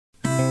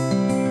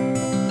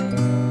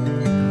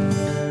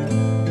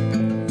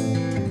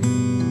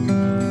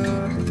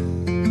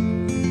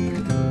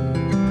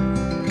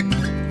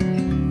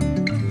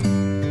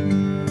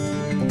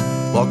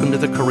Welcome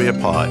to the Career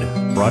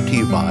Pod, brought to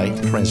you by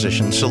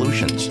Transition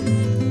Solutions.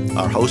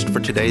 Our host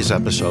for today's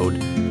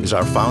episode is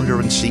our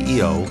founder and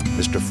CEO,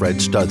 Mr. Fred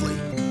Studley.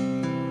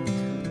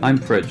 I'm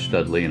Fred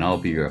Studley, and I'll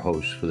be your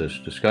host for this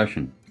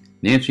discussion.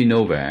 Ms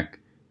Novak,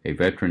 a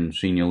veteran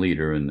senior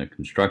leader in the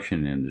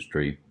construction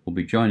industry, will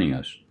be joining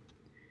us.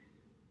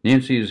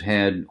 Nancy has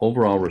had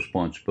overall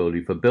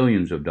responsibility for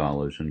billions of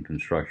dollars in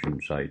construction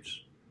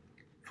sites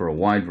for a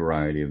wide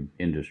variety of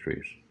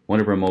industries.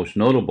 One of her most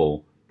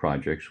notable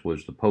projects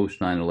was the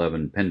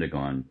post-9/11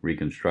 Pentagon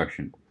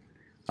reconstruction.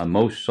 A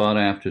most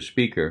sought-after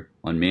speaker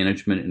on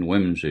management and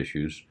women's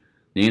issues,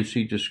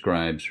 Nancy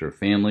describes her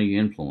family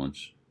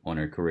influence on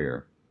her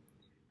career,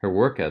 her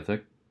work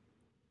ethic,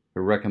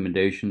 her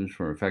recommendations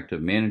for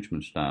effective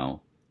management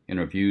style, and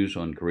her views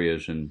on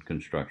careers in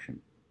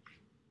construction.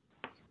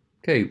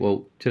 Okay,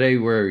 well, today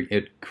we're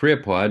at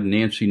CareerPod.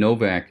 Nancy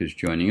Novak is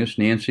joining us.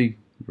 Nancy,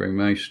 very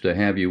nice to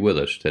have you with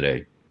us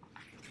today.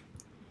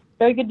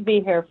 Very good to be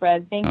here,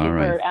 Fred. Thank you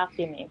for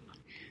asking me.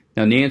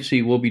 Now,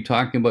 Nancy, we'll be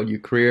talking about your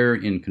career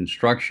in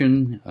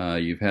construction.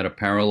 You've had a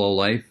parallel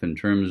life in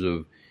terms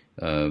of,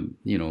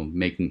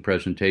 making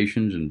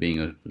presentations and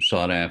being a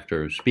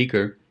sought-after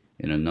speaker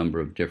in a number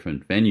of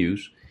different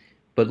venues.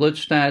 But let's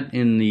start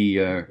in the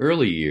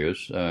early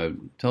years.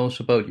 Tell us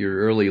about your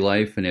early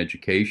life and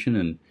education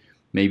and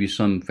maybe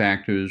some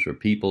factors or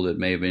people that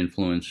may have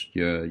influenced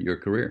your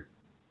career.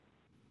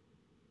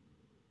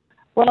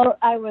 Well,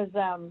 I was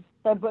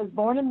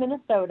born in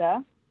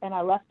Minnesota, and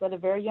I left at a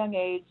very young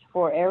age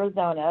for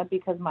Arizona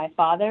because my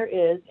father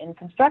is in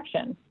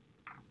construction.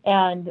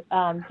 And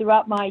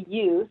throughout my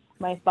youth,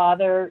 my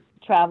father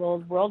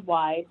traveled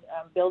worldwide,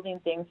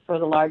 building things for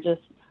the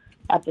largest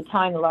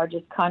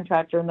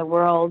contractor in the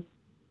world,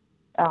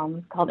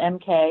 called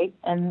MK.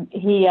 And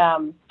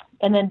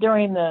and then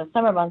during the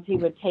summer months, he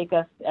would take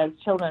us as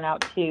children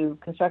out to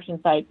construction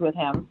sites with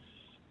him.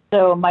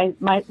 So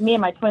me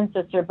and my twin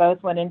sister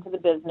both went into the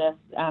business,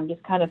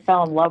 just kind of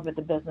fell in love with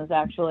the business,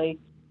 actually.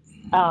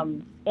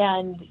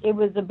 And it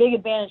was a big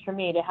advantage for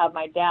me to have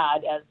my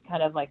dad as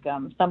kind of like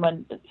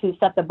someone who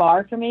set the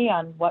bar for me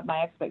on what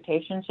my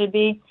expectations should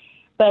be.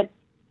 But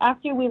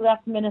after we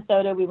left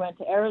Minnesota, we went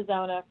to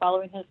Arizona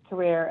following his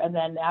career. And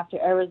then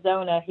after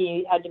Arizona,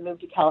 he had to move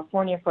to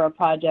California for a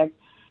project.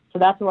 So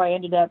that's where I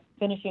ended up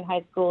finishing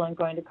high school and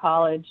going to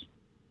college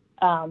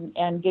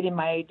and getting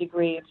my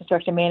degree in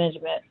construction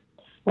management,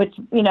 which,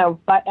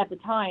 but at the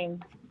time,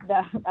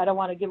 I don't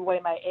want to give away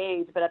my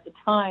age, but at the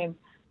time,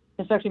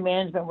 construction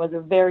management was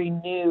a very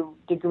new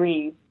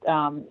degree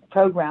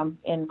program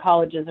in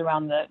colleges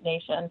around the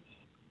nation.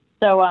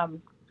 So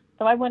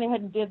I went ahead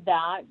and did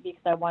that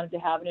because I wanted to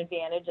have an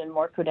advantage and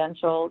more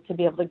credential to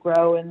be able to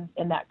grow in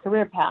that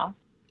career path.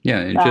 Yeah,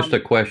 and just a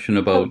question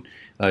about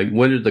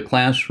what did the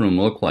classroom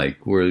look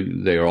like? Were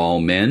they all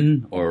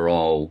men or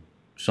all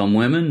some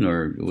women,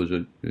 or was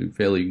it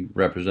fairly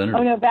representative?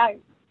 Oh, no, back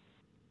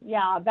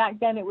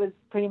then it was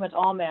pretty much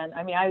all men.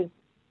 I mean, I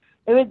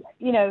think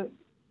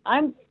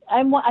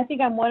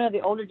I'm one of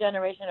the older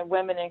generation of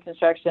women in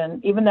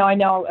construction, even though I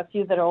know a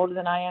few that are older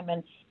than I am.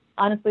 And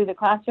honestly, the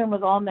classroom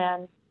was all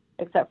men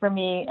except for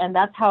me. And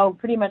that's how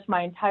pretty much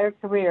my entire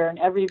career and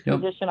every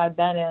position I've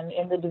been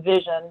in the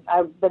division,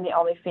 I've been the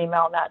only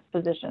female in that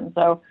position.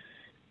 So,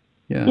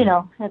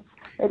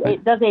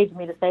 it does age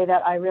me to say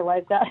that. I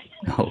realize that.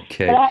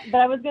 Okay.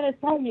 But I was going to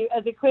tell you,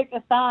 as a quick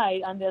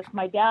aside on this,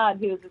 my dad,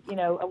 who's,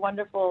 a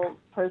wonderful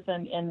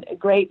person and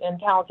great and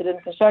talented in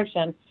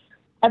construction,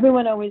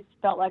 everyone always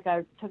felt like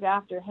I took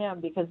after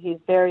him because he's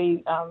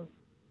very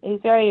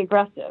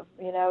aggressive.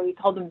 We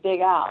called him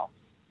Big Al.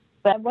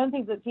 But one of the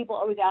things that people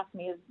always ask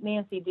me is,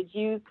 Nancy, did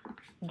you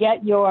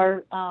get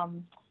your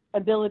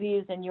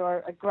abilities and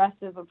your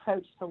aggressive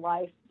approach to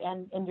life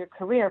and in your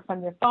career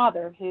from your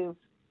father, who,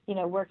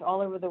 worked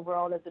all over the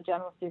world as a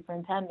general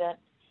superintendent?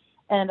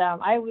 And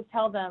I always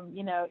tell them,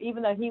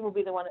 even though he will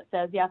be the one that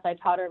says, yes, I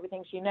taught her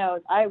everything she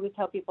knows, I always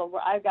tell people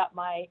where I got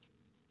my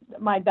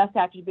best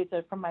attributes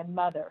are from my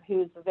mother,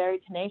 who's a very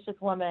tenacious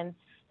woman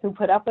who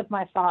put up with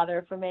my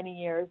father for many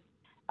years,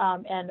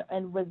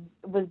 and was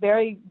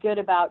very good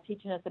about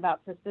teaching us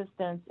about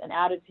persistence and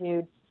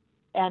attitude,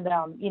 and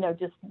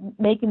just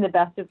making the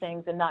best of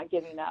things and not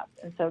giving up.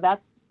 And so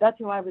that's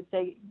who I would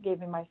say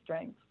gave me my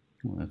strength.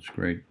 Well, that's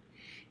great.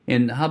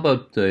 And how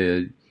about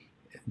the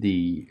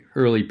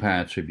early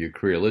parts of your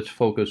career? Let's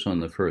focus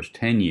on the first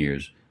 10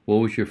 years. What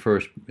was your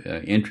first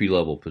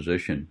entry-level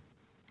position?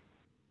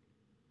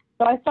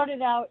 So I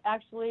started out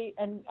actually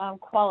in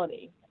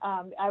quality.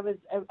 I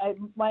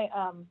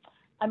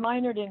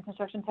minored in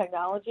construction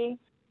technology,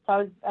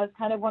 so I was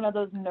kind of one of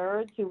those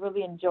nerds who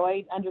really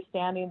enjoyed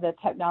understanding the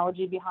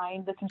technology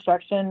behind the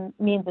construction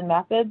means and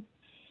methods.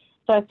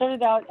 So I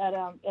started out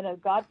in a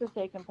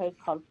godforsaken place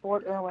called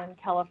Fort Irwin,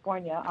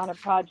 California, on a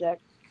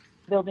project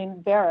building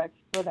barracks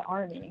for the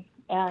Army,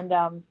 and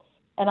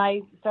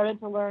I started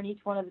to learn each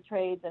one of the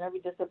trades and every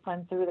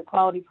discipline through the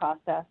quality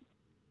process.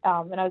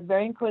 And I was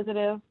very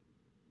inquisitive.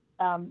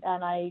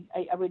 And I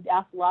would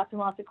ask lots and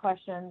lots of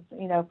questions,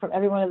 from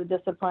every one of the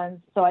disciplines,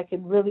 so I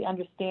could really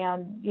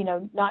understand,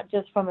 not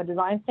just from a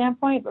design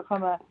standpoint, but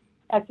from a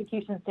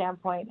execution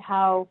standpoint,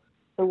 how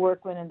the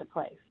work went into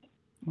place.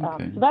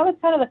 Okay. So that was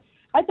kind of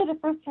I'd say the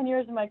first 10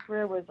 years of my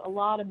career was a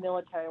lot of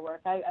military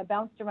work. I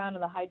bounced around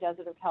in the high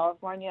desert of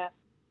California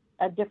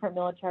at different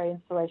military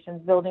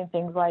installations, building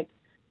things like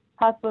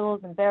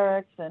hospitals and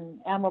barracks and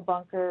ammo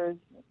bunkers,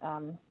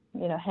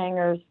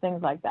 hangars,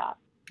 things like that.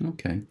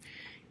 Okay.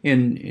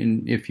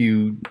 And if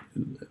you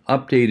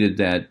updated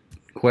that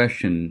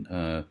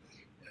question,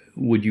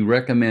 would you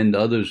recommend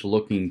others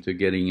looking to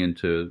getting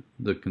into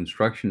the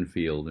construction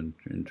field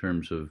in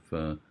terms of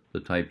the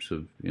types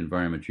of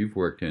environments you've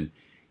worked in?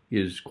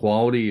 Is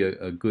quality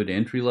a good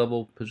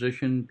entry-level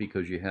position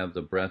because you have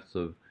the breadth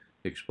of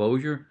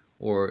exposure,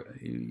 or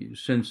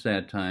since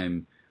that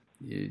time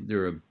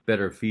there are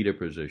better feeder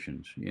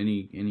positions?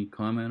 Any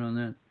comment on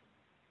that?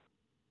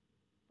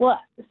 Well,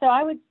 so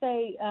I would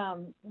say,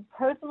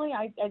 personally,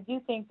 I do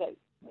think that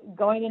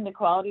going into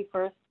quality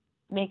first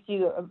makes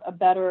you a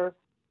better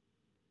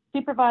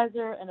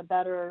supervisor and a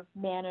better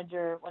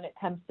manager when it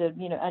comes to,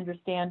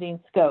 understanding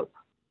scope.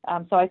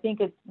 So I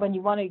think it's when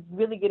you want to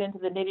really get into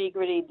the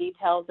nitty-gritty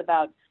details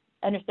about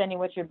understanding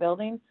what you're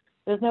building,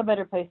 there's no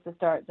better place to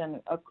start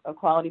than a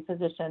quality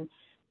position.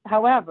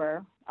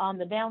 However, on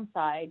the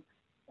downside,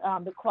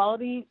 the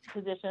quality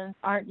positions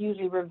aren't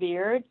usually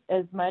revered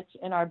as much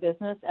in our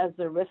business as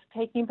the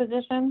risk-taking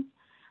positions,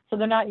 so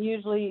they're not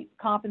usually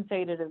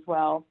compensated as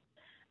well.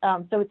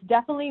 So it's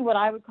definitely what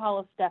I would call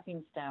a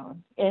stepping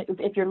stone.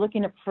 If you're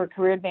looking for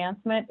career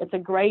advancement, it's a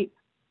great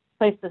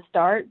place to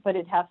start, but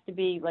it has to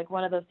be like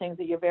one of those things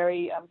that you're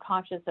very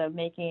conscious of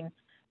making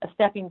a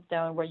stepping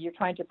stone where you're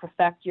trying to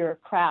perfect your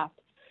craft.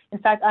 In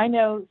fact, I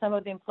know some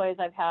of the employees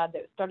I've had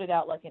that started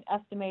out like in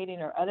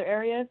estimating or other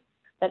areas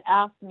that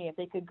asked me if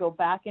they could go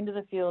back into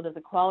the field as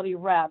a quality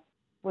rep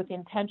with the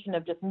intention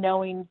of just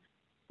knowing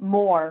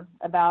more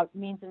about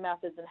means and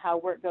methods and how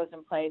work goes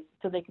in place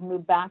so they can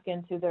move back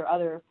into their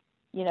other,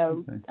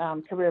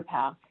 career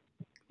path.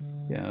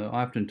 Yeah,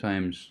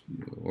 oftentimes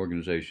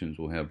organizations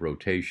will have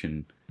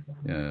rotation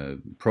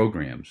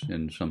programs,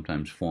 and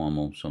sometimes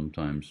formal,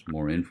 sometimes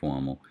more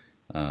informal.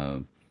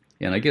 And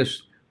I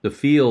guess the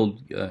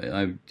field,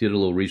 I did a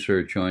little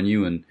research on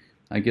you, and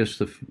I guess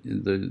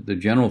the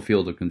general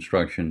field of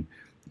construction,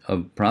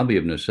 probably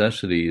of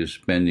necessity, is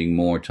spending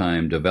more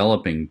time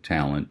developing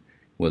talent,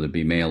 whether it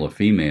be male or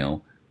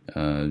female,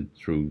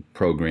 through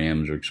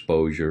programs or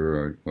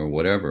exposure or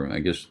whatever. I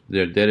guess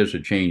that is a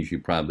change you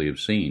probably have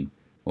seen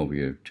over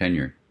your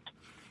tenure.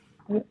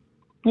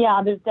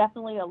 Yeah, there's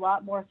definitely a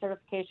lot more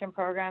certification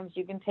programs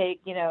you can take,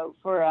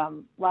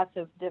 for lots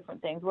of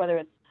different things, whether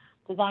it's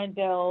design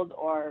build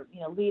or,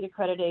 lead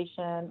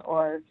accreditation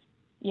or,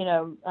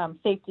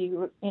 safety,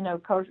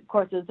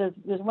 courses.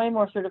 There's way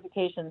more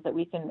certifications that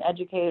we can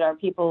educate our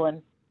people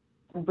and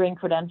bring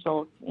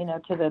credentials,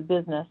 to the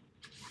business.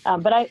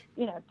 But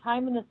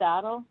time in the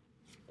saddle,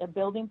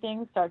 building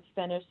things, start to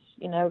finish,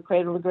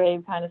 cradle to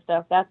grave kind of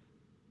stuff, that's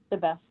the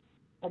best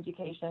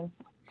education,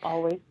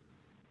 always.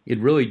 It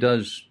really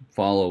does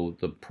follow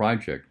the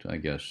project, I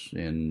guess,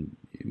 and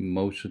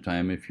most of the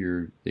time, if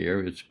you're there,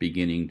 it's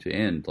beginning to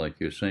end, like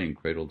you're saying,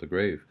 cradle to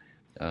grave.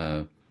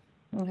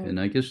 And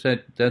I guess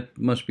that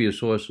must be a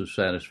source of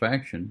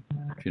satisfaction,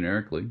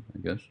 generically, I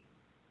guess.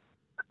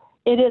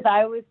 It is.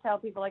 I always tell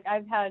people, like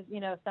I've had,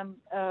 some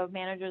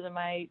managers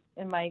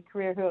in my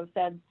career who have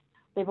said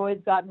they've always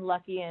gotten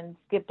lucky and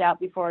skipped out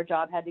before a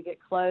job had to get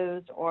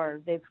closed,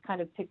 or they've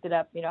kind of picked it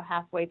up,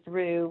 halfway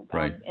through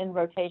in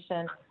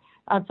rotation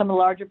on some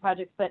larger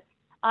projects. But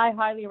I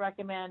highly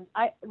recommend,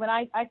 when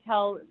I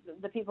tell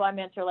the people I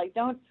mentor, like,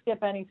 don't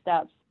skip any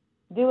steps,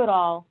 do it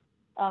all.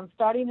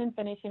 Starting and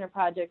finishing a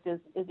project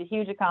is a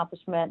huge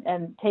accomplishment,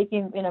 and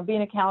taking,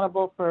 being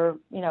accountable for,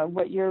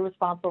 what you're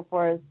responsible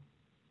for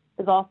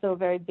is also a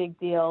very big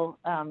deal.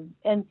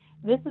 And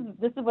this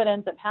is what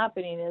ends up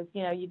happening is,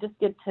 you just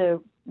get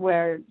to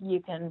where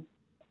you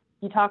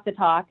talk the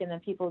talk, and then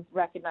people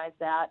recognize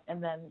that,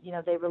 and then,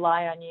 they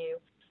rely on you.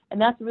 And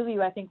that's really,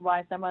 I think,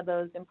 why some of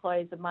those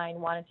employees of mine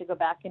wanted to go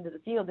back into the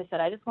field. They said,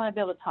 I just want to be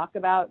able to talk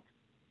about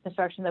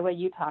construction the way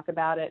you talk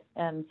about it.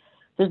 And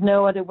there's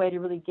no other way to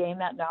really gain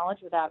that knowledge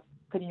without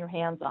putting your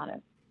hands on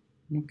it.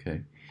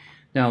 Okay.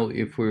 Now,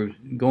 if we're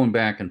going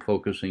back and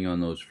focusing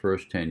on those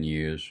first 10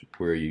 years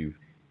where you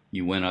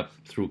went up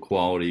through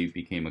quality,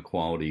 became a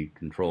quality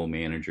control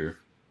manager,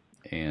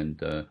 and,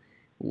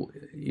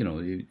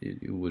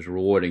 it was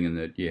rewarding in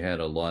that you had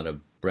a lot of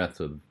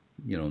breadth of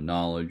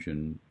knowledge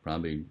and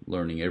probably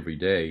learning every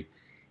day.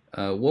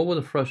 What were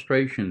the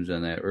frustrations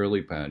in that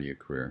early part of your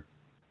career?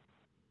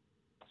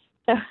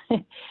 So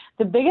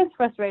the biggest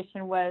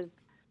frustration was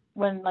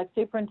when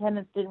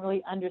superintendents didn't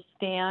really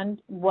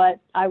understand what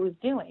I was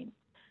doing.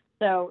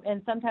 So,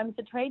 and sometimes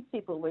the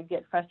tradespeople would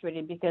get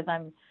frustrated because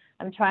I'm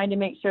trying to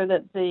make sure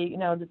that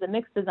the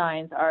mix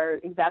designs are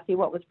exactly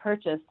what was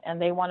purchased,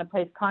 and they want to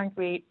place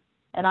concrete,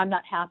 and I'm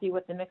not happy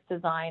with the mix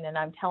design, and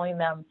I'm telling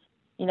them,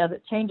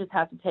 that changes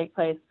have to take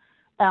place.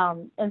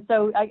 And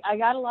so I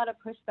got a lot of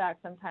pushback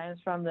sometimes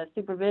from the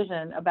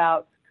supervision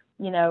about,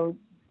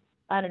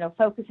 I don't know,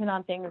 focusing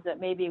on things that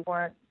maybe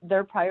weren't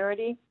their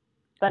priority.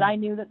 But I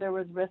knew that there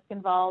was risk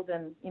involved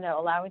in,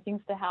 allowing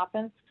things to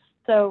happen.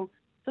 So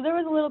there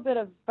was a little bit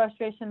of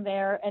frustration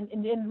there, and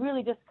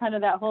really just kind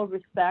of that whole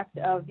respect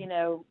of,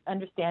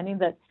 understanding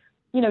that,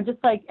 just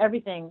like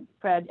everything,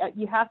 Fred,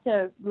 you have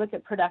to look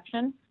at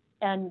production,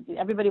 and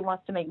everybody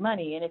wants to make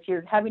money. And if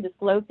you're having to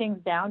slow things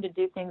down to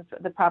do things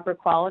the proper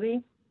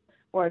quality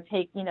or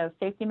take,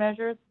 safety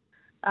measures,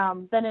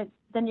 then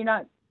you're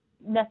not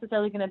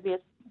necessarily going to be as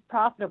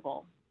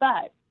profitable.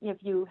 But if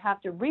you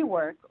have to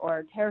rework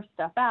or tear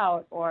stuff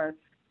out, or,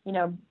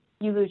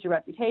 you lose your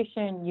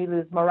reputation, you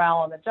lose morale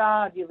on the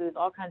job, you lose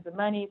all kinds of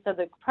money. So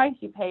the price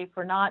you pay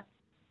for not,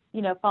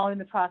 following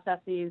the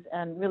processes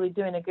and really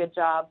doing a good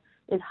job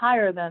is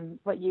higher than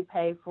what you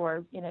pay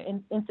for,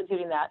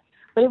 instituting that.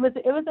 But it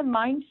was a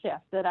mind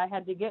shift that I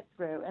had to get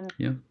through,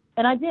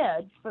 and I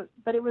did.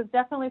 But it was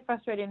definitely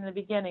frustrating in the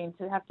beginning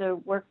to have to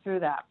work through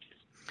that.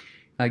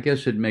 I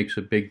guess it makes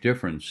a big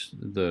difference,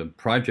 the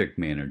project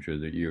manager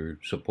that you're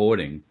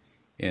supporting,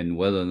 and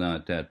whether or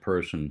not that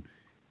person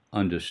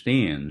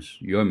understands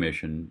your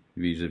mission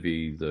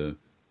vis-a-vis the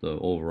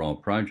overall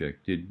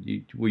project.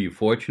 Were you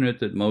fortunate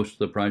that most of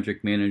the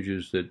project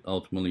managers that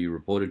ultimately you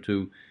reported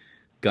to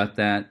got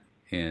that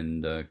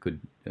and could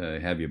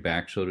have your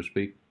back, so to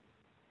speak?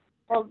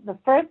 Well, the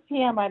first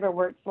PM I ever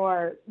worked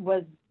for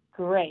was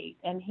great,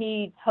 and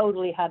he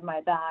totally had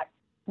my back.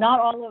 Not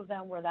all of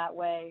them were that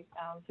way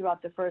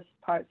throughout the first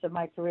parts of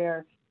my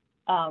career.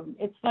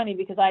 It's funny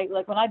because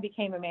when I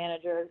became a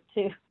manager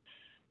too,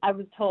 I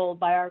was told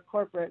by our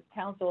corporate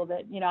counsel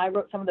that, I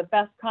wrote some of the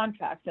best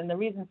contracts. And the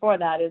reason for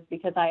that is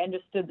because I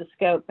understood the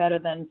scope better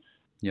than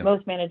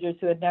most managers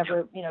who had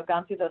never,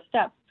 gone through those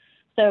steps.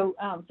 So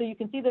you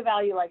can see the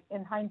value like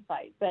in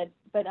hindsight, but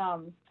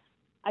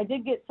I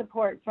did get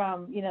support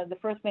from, the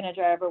first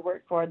manager I ever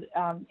worked for.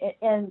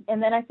 And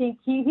then I think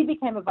he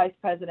became a vice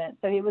president.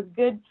 So it was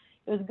good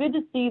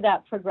to see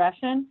that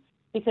progression,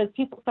 because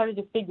people started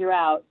to figure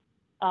out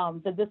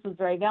that this was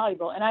very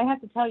valuable. And I have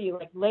to tell you,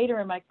 like later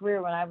in my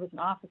career when I was an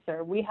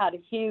officer, we had a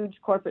huge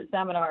corporate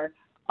seminar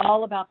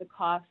all about the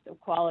cost of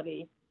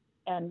quality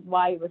and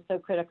why it was so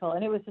critical.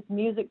 And it was just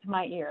music to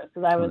my ears,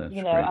 because I was,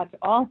 after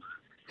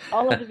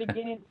all of the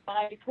beginning of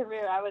my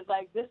career, I was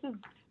like, this is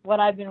what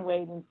I've been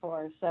waiting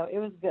for. So it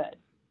was good.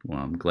 Well,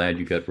 I'm glad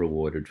you got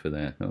rewarded for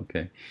that.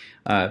 Okay.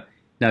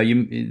 Now,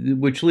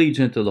 which leads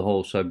into the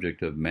whole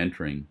subject of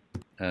mentoring.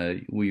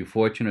 Were you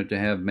fortunate to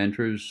have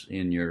mentors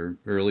in your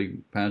early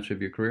parts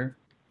of your career?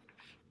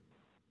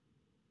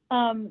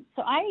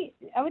 So I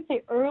would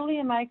say early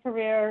in my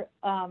career,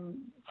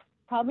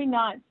 probably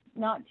not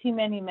too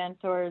many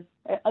mentors,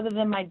 other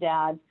than my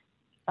dad,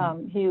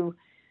 who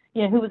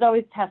was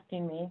always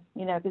testing me,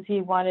 because he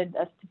wanted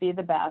us to be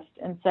the best.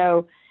 And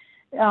so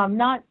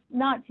not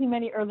too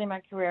many early in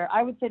my career.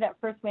 I would say that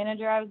first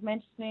manager I was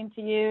mentioning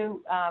to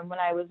you when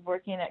I was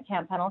working at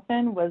Camp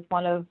Pendleton was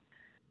one of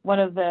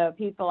the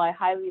people I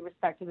highly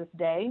respect to this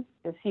day,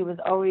 because he was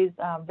always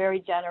very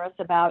generous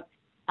about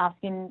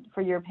asking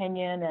for your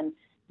opinion and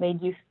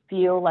made you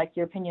feel like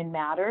your opinion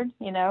mattered,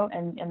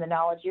 and the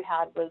knowledge you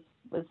had was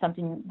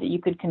something that you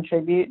could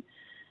contribute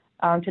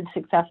to the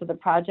success of the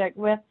project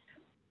with.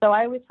 So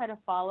I always try to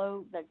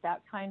follow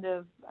that kind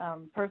of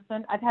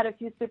person. I've had a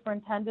few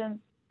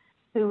superintendents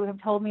who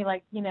have told me,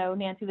 like,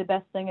 Nancy, the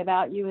best thing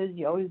about you is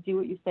you always do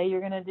what you say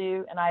you're going to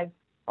do. And I've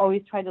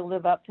always tried to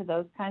live up to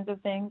those kinds of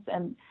things.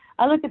 And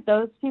I look at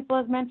those people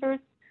as mentors.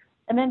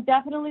 And then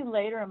definitely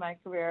later in my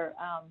career,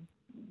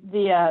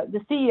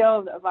 the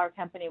CEO of our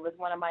company was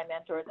one of my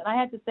mentors. And I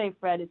have to say,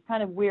 Fred, it's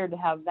kind of weird to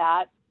have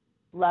that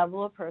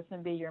level of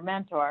person be your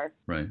mentor.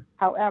 Right.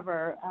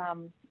 However,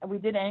 we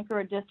did anchor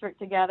a district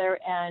together.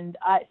 And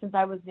since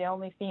I was the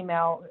only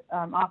female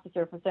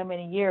officer for so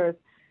many years,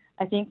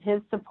 I think his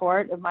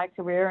support of my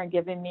career and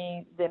giving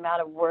me the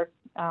amount of work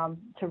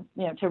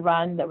to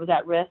run that was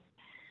at risk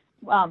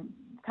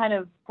kind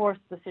of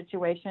forced the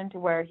situation to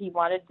where he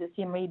wanted to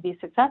see me be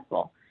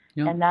successful,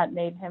 and that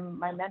made him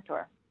my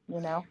mentor.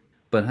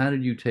 But how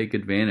did you take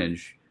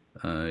advantage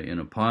in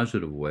a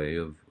positive way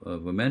of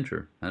a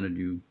mentor? How did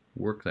you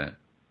work that?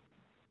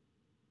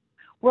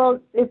 Well,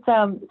 it's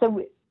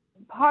so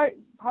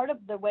part of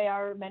the way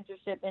our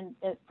mentorship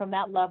from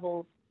that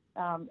level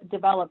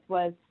developed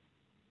was.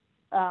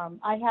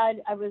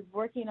 I was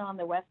working on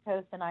the West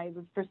Coast, and I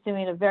was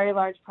pursuing a very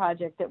large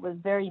project that was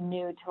very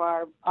new to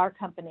our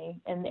company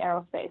in the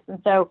aerospace, and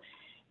so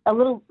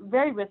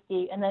very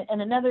risky. And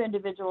another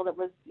individual that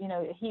was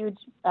a huge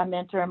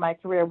mentor in my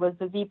career was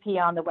the VP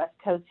on the West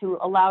Coast, who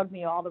allowed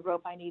me all the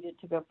rope I needed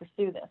to go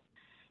pursue this.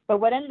 But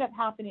what ended up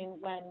happening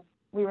when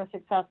we were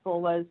successful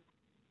was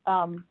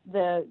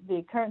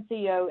the current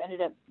CEO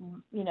ended up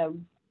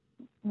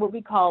what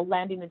we call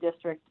landing the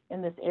district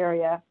in this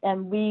area,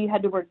 and we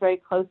had to work very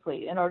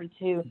closely in order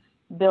to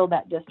build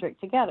that district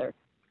together.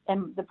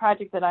 And the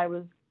project that I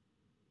was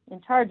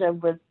in charge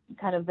of was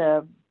kind of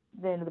the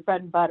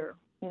bread and butter,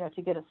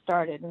 to get us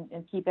started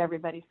and keep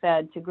everybody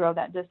fed to grow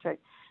that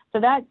district. So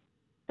that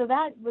so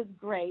that was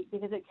great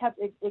because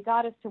it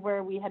got us to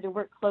where we had to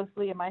work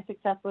closely, and my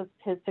success was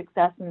his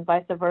success and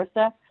vice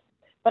versa.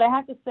 But I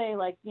have to say,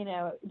 like,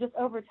 just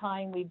over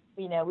time, we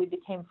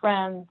became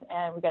friends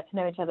and we got to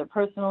know each other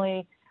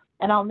personally.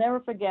 And I'll never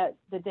forget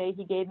the day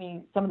he gave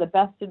me some of the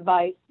best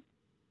advice.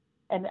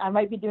 And I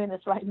might be doing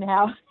this right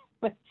now,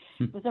 but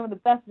some of the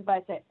best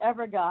advice I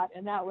ever got.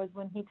 And that was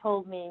when he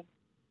told me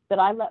that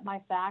I let my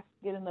facts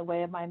get in the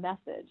way of my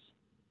message.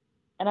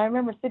 And I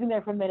remember sitting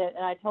there for a minute,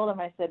 and I told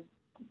him, I said,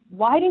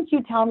 why didn't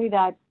you tell me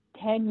that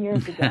 10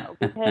 years ago?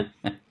 Because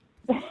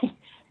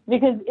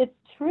it's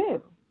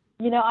true.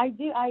 And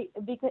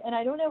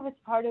I don't know if it's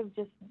part of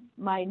just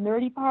my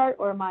nerdy part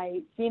or my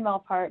female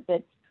part,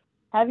 but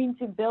having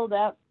to build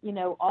up,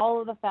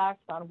 all of the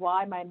facts on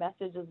why my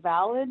message is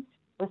valid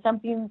was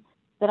something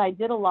that I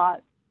did a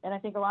lot. And I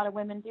think a lot of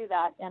women do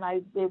that. And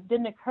it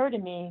didn't occur to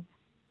me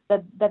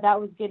that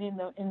was getting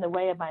in the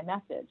way of my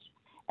message.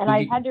 And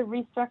I had to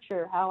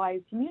restructure how I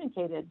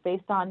communicated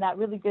based on that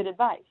really good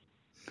advice.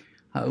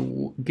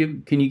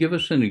 Can you give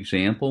us an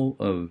example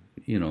of,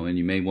 and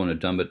you may want to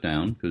dumb it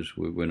down because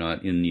we're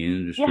not in the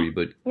industry,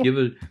 but give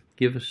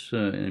us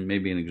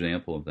maybe an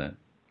example of that.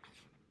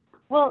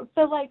 Well,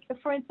 so like,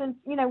 for instance,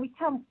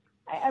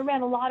 I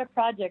ran a lot of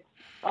projects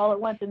all at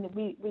once, and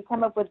we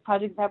come up with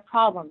projects that have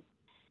problems.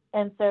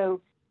 And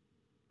so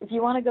if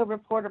you want to go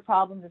report a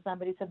problem to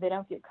somebody so they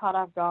don't get caught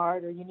off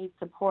guard or you need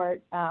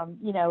support,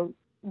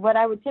 what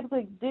I would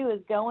typically do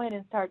is go in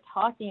and start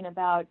talking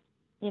about,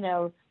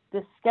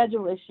 the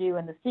schedule issue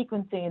and the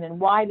sequencing and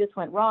why this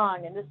went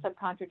wrong, and this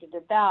subcontractor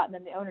did that, and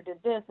then the owner did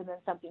this, and then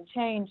something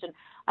changed. And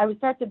I would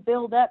start to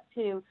build up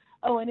to,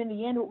 and in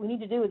the end, what we need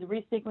to do is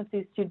resequence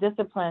these two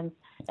disciplines,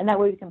 and that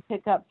way we can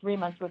pick up 3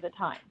 months worth of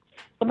time.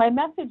 So my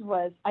message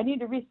was, I need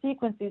to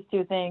resequence these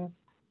two things.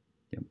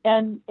 Yep.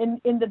 And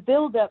in the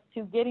build up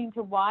to getting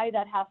to why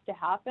that has to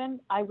happen,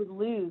 I would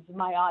lose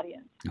my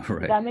audience. Right.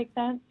 Does that make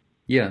sense?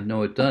 Yeah,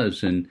 no, it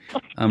does. And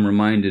I'm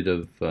reminded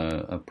of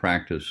a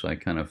practice I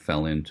kind of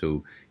fell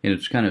into, and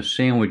it's kind of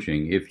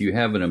sandwiching. If you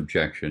have an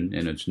objection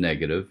and it's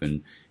negative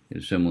and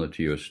it's similar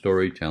to your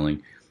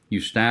storytelling, you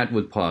start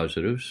with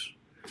positives,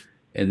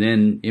 and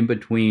then in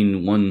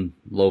between one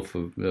loaf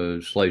of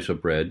slice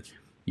of bread,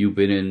 you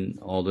put in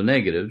all the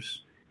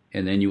negatives,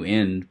 and then you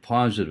end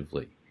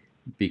positively,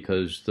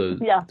 because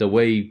the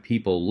way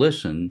people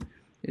listen,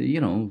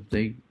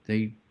 they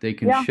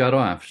can shut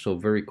off so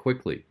very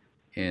quickly.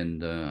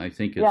 And I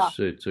think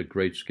it's a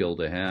great skill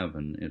to have,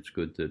 and it's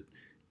good that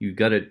you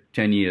got it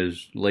 10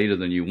 years later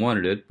than you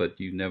wanted it, but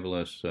you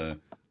nevertheless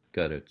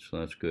got it, so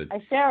that's good.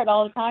 I share it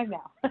all the time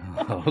now.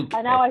 Okay.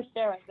 And now I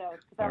share it, though.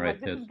 So all right,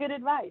 this is good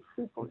advice.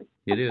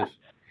 It is.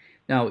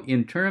 Now,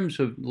 in terms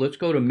of, let's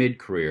go to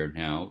mid-career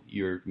now.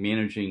 You're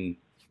managing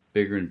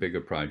bigger and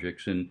bigger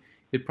projects, and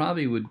it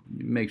probably would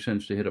make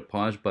sense to hit a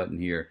pause button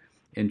here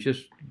and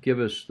just give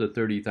us the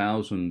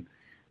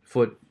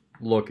 30,000-foot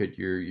look at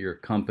your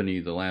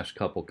company, the last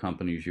couple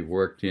companies you've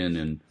worked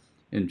in,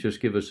 and just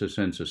give us a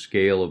sense of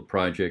scale of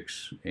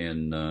projects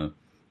and a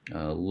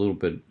little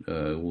bit,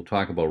 we'll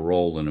talk about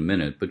role in a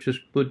minute, but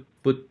just put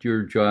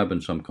your job in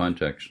some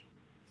context.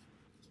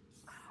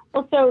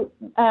 Well, so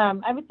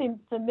I would say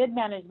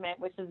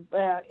mid-management, which is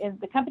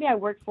the company I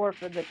worked for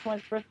the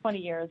first 20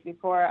 years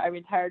before I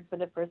retired for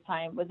the first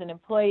time, was an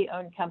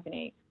employee-owned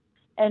company.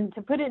 And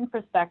to put it in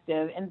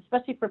perspective, and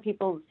especially for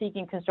people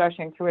seeking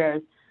construction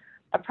careers,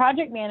 a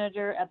project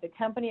manager at the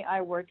company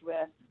I worked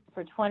with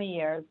for 20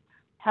 years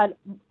had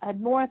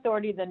more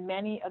authority than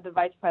many of the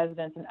vice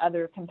presidents and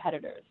other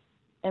competitors.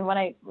 And what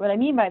I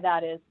mean by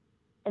that is,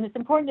 and it's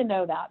important to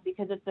know that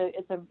because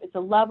it's a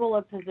level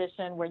of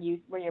position where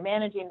you're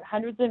managing I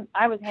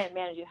was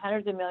managing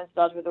hundreds of millions of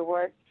dollars worth of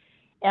work,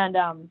 and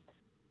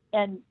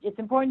it's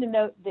important to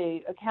note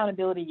the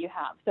accountability you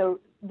have. So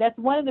that's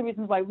one of the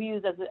reasons why we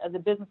use as a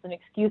business an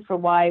excuse for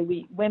why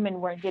women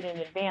weren't getting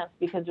advanced,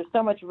 because there's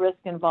so much risk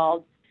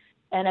involved.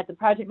 And at the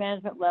project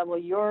management level,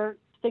 you're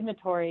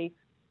signatory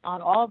on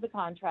all of the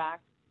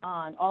contracts,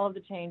 on all of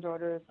the change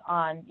orders,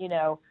 on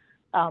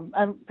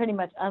pretty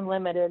much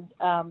unlimited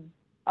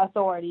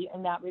authority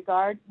in that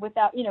regard,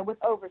 without with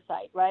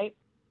oversight, right?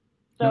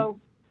 So,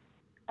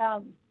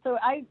 so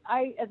I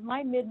as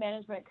my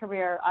mid-management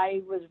career,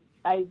 I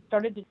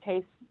started to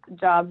chase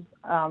jobs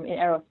in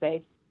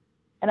aerospace,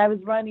 and I was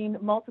running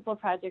multiple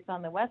projects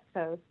on the West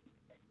Coast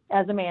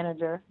as a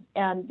manager,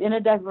 and in a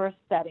diverse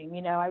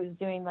setting. I was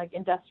doing like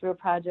industrial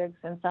projects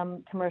and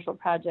some commercial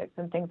projects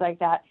and things like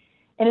that.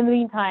 And in the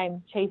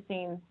meantime,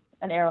 chasing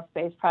an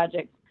aerospace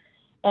project.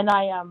 And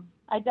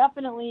I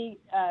definitely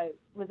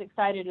was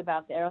excited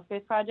about the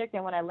aerospace project.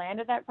 And when I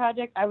landed that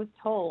project, I was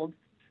told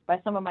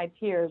by some of my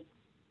peers,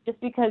 just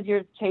because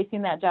you're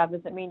chasing that job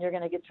doesn't mean you're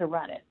going to get to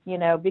run it,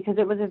 because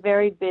it was a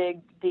very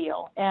big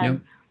deal.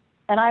 And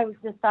I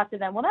just thought to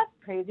them, well, that's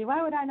crazy.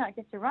 Why would I not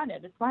get to run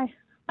it?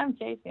 I'm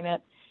chasing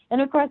it. And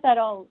of course, that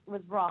all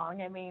was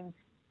wrong. I mean,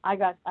 I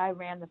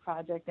ran the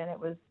project, and it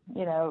was,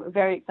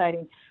 very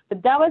exciting.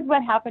 But that was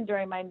what happened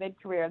during my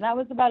mid-career. And that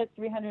was about a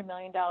 $300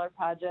 million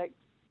project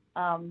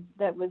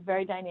that was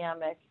very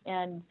dynamic.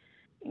 And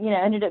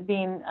ended up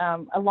being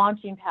a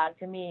launching pad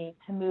for me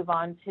to move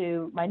on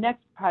to my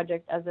next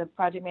project as a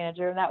project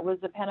manager, and that was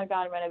the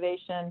Pentagon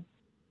renovation,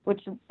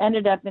 which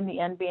ended up in the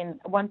end being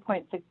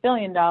 $1.6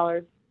 billion.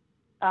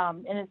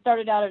 And it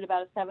started out at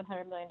about a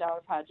 $700 million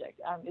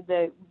project.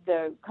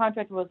 The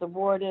contract was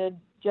awarded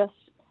just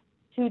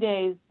 2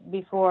 days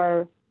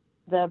before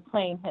the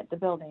plane hit the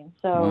building.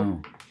 So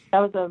Wow. That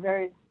was a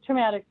very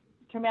traumatic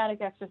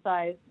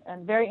exercise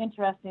and very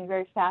interesting,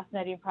 very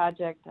fascinating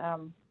project.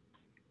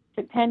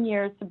 Took 10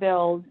 years to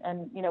build,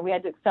 and we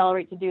had to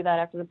accelerate to do that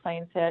after the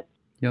planes hit,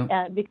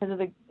 and because of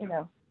the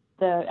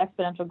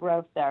exponential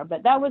growth there.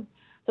 But those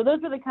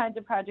were the kinds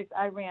of projects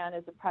I ran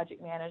as a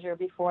project manager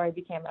before I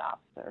became an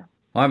officer.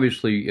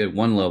 Obviously, at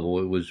one level,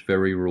 it was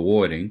very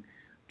rewarding,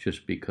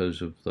 just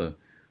because of the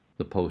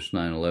post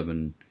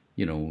 9/11,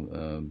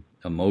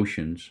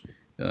 emotions.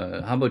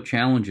 How about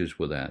challenges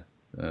with that?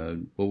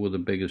 What were the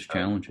biggest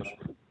challenges?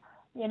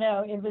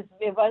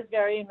 It was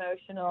very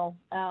emotional.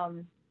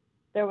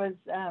 There was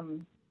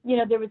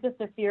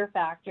just a fear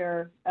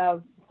factor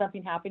of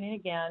something happening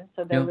again.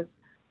 So there was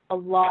a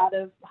lot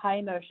of high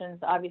emotions,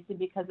 obviously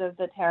because of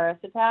the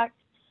terrorist attack.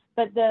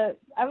 But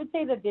I would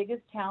say the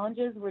biggest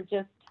challenges were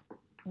just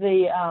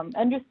the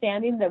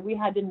understanding that we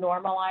had to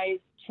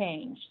normalize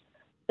change.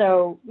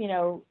 So,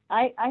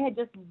 I had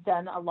just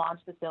done a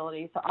launch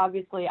facility. So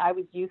obviously I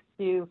was used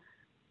to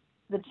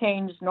the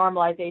change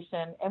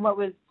normalization. And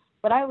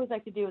what I always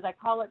like to do is I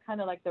call it kind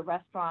of like the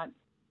restaurant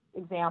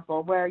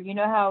example, where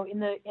how in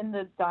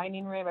the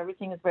dining room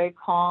everything is very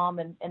calm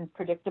and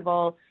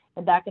predictable,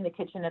 and back in the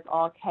kitchen it's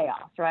all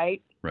chaos,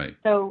 right? Right.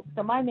 So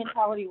my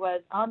mentality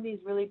was on these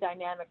really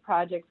dynamic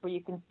projects where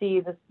you can see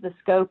the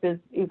scope is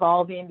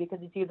evolving because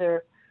it's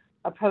either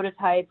a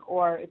prototype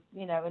or it's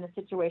in a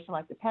situation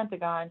like the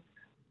Pentagon,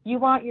 you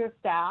want your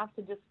staff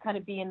to just kind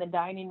of be in the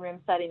dining room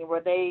setting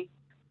where they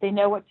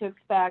know what to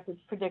expect,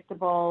 it's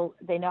predictable,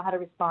 they know how to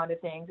respond to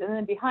things, and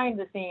then behind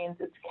the scenes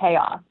it's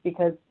chaos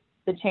because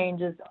the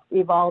change is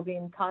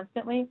evolving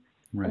constantly.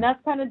 Right. And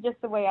that's kind of just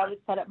the way I would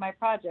set up my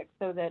project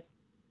so that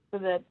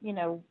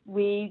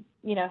we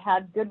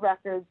had good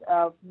records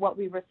of what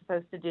we were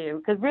supposed to do.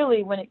 Because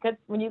really, when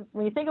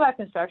you think about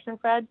construction,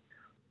 Fred,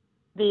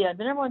 the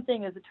number one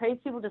thing is the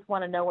tradespeople just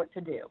want to know what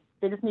to do.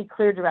 They just need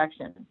clear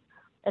direction.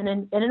 And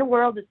in a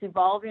world that's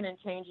evolving and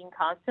changing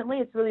constantly,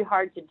 it's really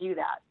hard to do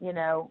that.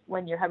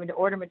 When you're having to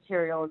order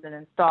materials and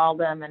install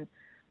them, and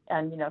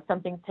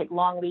some things take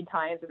long lead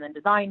times, and then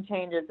design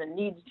changes and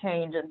needs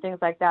change and things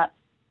like that.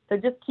 So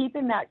just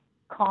keeping that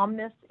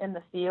calmness in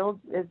the field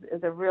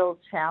is a real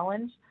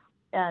challenge,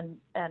 and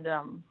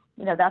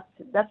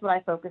that's what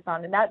I focus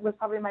on, and that was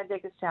probably my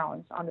biggest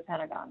challenge on the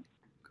Pentagon.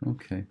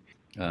 Okay,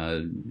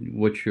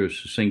 what's your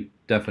succinct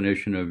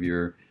definition of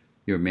your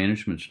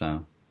management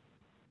style?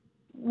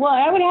 Well,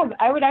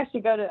 I would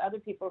actually go to other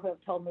people who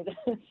have told me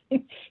this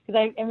because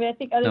I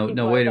think other people.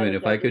 No, wait a minute.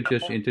 If I could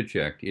just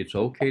interject, it's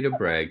okay to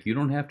brag. You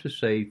don't have to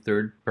say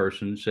third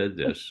person said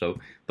this. So,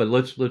 but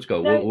let's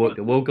go. No,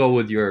 we'll go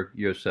with your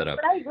setup.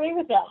 But I agree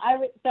with them.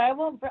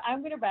 I'm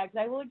going to brag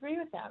because I will agree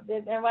with them.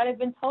 And what I've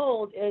been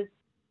told is,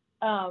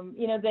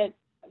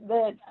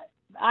 that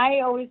I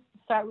always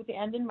start with the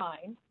end in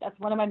mind. That's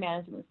one of my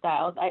management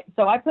styles.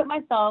 So I put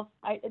myself.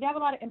 I have a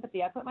lot of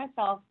empathy. I put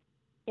myself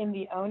in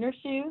the owner's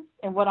shoes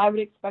and what I would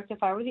expect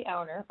if I were the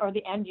owner or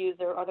the end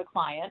user or the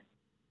client.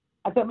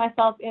 I put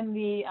myself in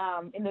the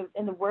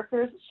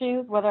worker's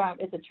shoes, whether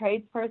it's a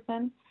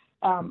tradesperson,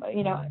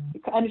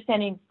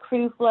 understanding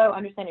crew flow,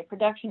 understanding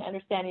production,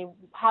 understanding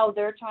how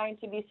they're trying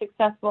to be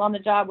successful on the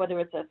job, whether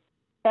it's a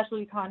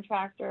specialty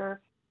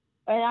contractor.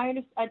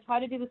 And I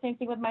try to do the same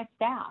thing with my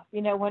staff.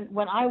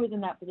 When I was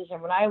in that position,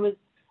 when I was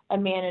a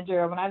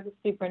manager, when I was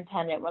a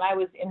superintendent, when I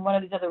was in one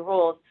of these other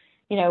roles,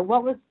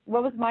 what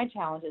was my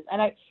challenges?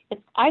 And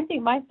I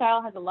think my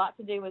style has a lot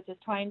to do with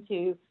just trying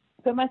to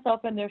put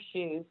myself in their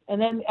shoes. And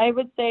then I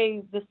would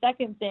say the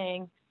second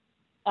thing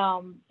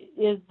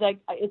is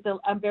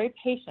I'm very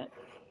patient.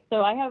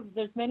 So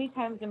there's many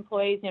times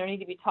employees need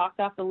to be talked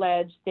off the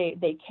ledge.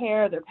 They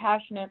care, they're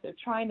passionate, they're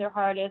trying their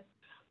hardest,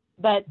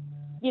 but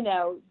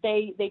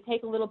they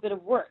take a little bit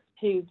of work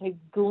to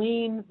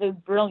glean the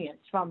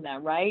brilliance from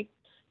them, right?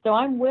 So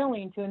I'm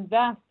willing to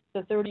invest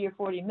the 30 or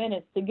 40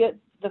 minutes to get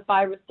the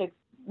 5 or 6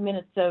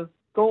 minutes of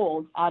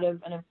gold out of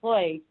an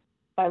employee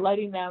by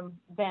letting them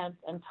vent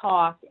and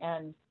talk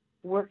and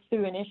work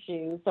through an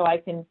issue so I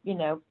can,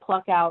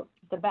 pluck out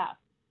the best.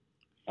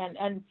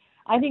 And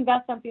I think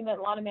that's something that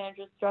a lot of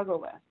managers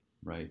struggle with.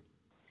 Right.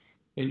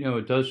 And,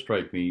 it does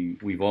strike me,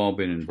 we've all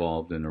been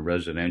involved in a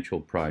residential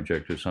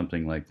project or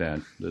something like that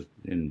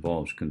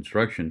involves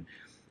construction.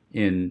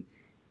 And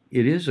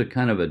it is a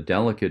kind of a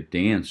delicate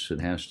dance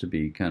that has to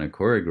be kind of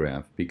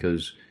choreographed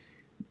because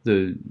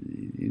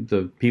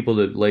the people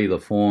that lay the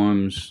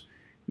forms,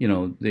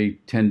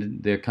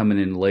 they're coming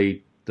in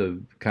late.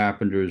 The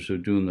carpenters are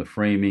doing the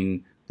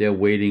framing. They're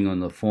waiting on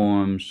the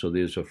forms, so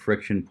there's a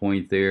friction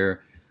point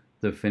there.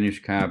 The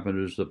finished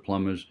carpenters, the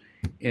plumbers,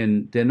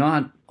 and they're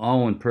not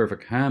all in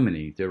perfect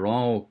harmony. They're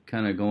all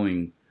kind of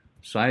going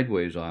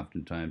sideways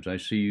oftentimes. I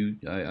see you.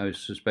 I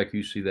suspect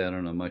you see that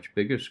on a much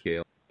bigger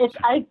scale.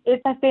 I see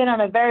it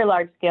on a very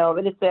large scale,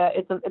 but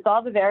it's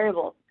all the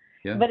variables.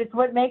 Yeah. But it's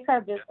what makes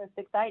our business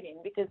exciting,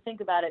 because think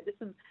about it. This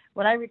is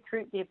when I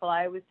recruit people,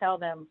 I always tell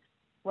them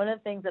one of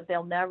the things that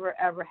will never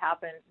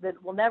happen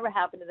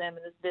to them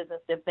in this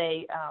business if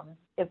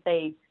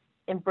they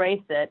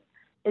embrace it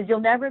is you'll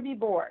never be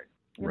bored.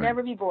 You'll Right.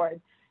 never be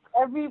bored.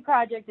 Every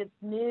project, it's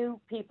new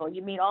people.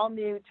 You meet all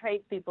new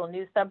tradespeople,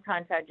 new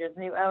subcontractors,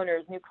 new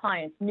owners, new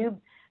clients, new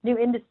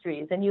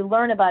industries, and you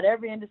learn about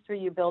every industry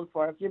you build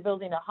for. If you're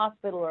building a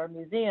hospital or a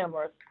museum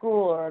or a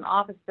school or an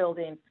office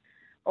building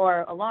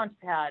or a launch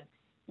pad,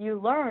 you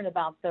learn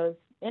about those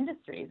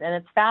industries, and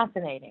it's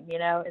fascinating,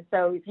 And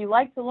so if you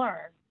like to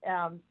learn,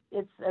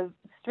 it's an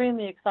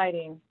extremely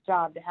exciting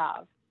job to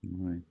have.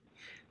 Right.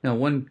 Now,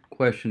 one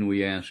question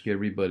we ask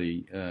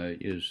everybody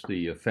is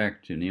the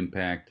effect and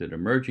impact that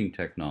emerging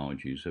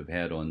technologies have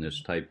had on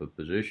this type of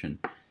position,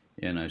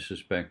 and I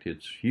suspect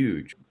it's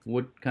huge.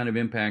 What kind of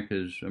impact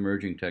has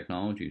emerging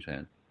technologies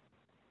had?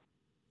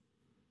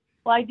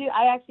 Well,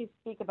 I actually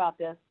speak about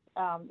this,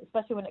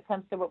 especially when it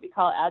comes to what we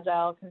call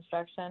agile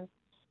construction,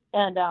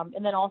 and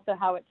then also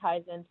how it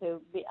ties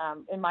into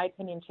in my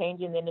opinion,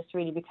 changing the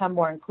industry to become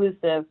more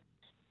inclusive.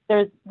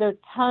 There's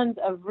tons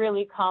of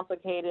really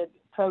complicated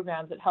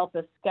programs that help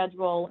us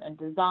schedule and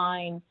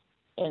design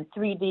in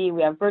 3D.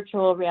 We have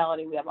virtual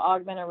reality, we have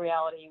augmented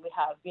reality, we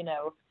have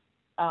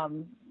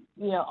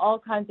all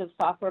kinds of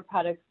software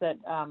products that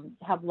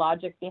have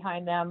logic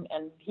behind them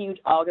and huge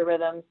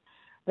algorithms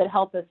that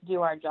help us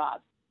do our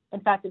jobs.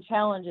 In fact, the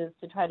challenge is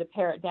to try to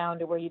pare it down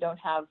to where you don't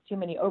have too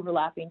many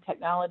overlapping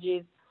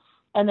technologies.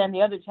 And then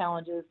the other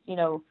challenge is,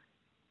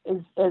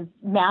 is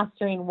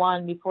mastering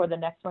one before the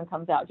next one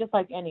comes out, just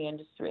like any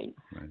industry.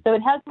 Right. So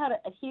it has had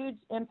a huge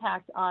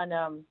impact on,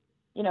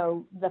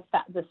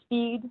 the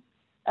speed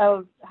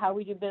of how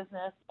we do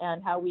business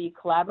and how we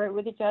collaborate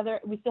with each other.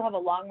 We still have a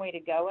long way to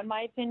go, in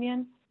my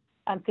opinion,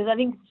 because I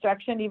think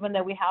construction, even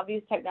though we have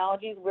these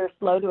technologies, we're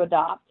slow to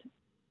adopt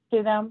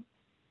to them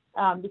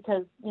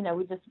because,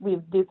 we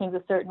do things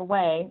a certain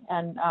way.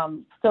 And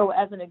so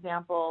as an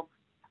example,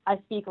 I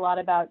speak a lot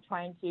about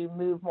trying to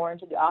move more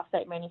into the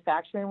offsite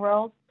manufacturing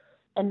world.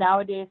 And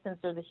nowadays, since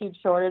there's a huge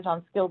shortage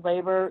on skilled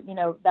labor,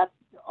 that's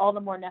all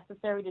the more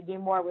necessary to do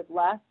more with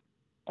less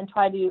and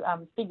try to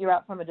figure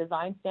out from a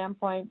design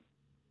standpoint,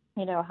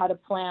 how to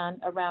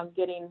plan around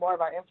getting more of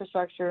our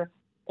infrastructure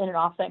in an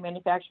offsite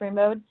manufacturing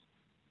mode.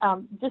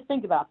 Just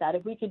think about that.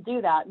 If we could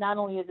do that, not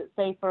only is it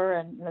safer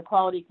and the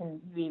quality can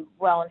be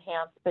well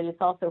enhanced, but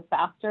it's also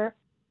faster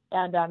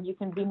and you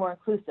can be more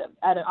inclusive.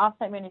 At an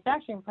offsite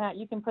manufacturing plant,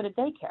 you can put a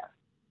daycare.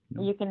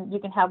 You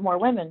can have more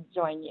women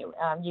join you.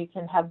 You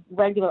can have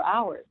regular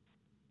hours.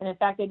 And in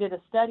fact, they did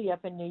a study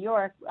up in New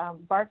York.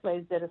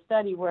 Barclays did a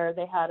study where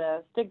they had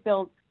a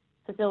stick-built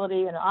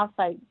facility and an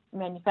off-site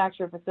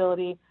manufacturer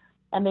facility,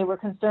 and they were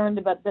concerned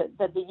about that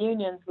the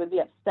unions would be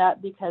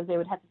upset because they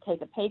would have to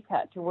take a pay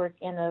cut to work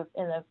in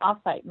an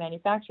off-site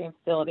manufacturing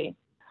facility.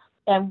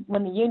 And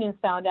when the unions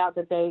found out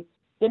that they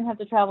didn't have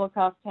to travel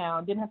across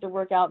town, didn't have to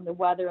work out in the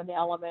weather and the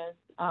elements,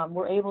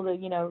 were able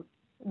to,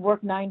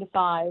 work 9 to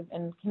 5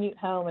 and commute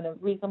home in a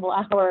reasonable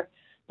hour,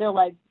 they're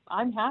like,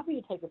 I'm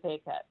happy to take a pay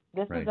cut.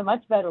 This Right. is a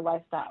much better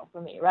lifestyle for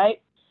me, right?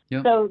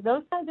 Yep. So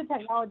those kinds of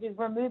technologies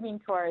we're moving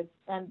towards,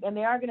 and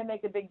they are going to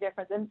make a big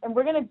difference. And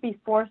we're going to be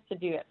forced to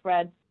do it,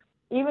 Fred.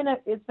 Even if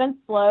it's been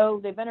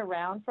slow, they've been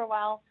around for a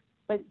while,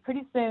 but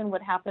pretty soon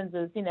what happens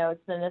is,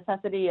 it's the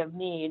necessity of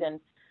need,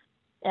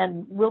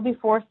 and we'll be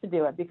forced to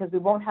do it because we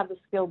won't have the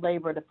skilled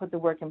labor to put the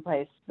work in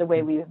place the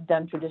way we've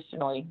done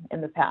traditionally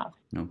in the past.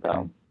 Okay.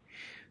 So.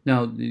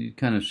 Now, it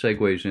kind of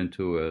segues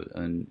into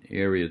an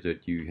area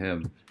that you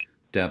have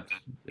depth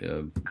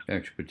of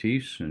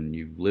expertise and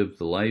you've lived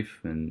the life,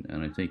 and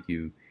I think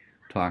you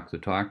talk the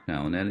talk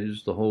now, and that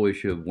is the whole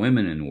issue of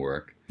women in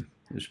work,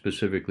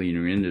 specifically in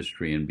your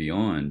industry and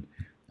beyond.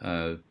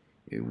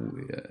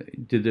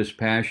 Did this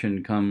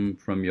passion come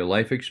from your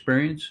life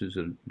experience? Is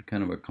it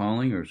kind of a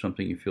calling or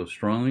something you feel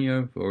strongly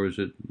of, or is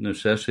it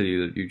necessity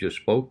that you just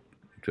spoke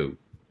to?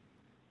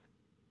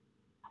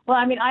 Well,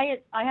 I mean, I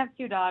have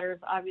 2 daughters,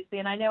 obviously,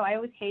 and I know I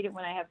always hate it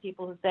when I have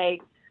people who say,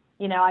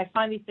 I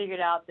finally figured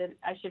out that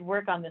I should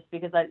work on this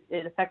because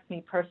it affects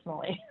me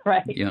personally,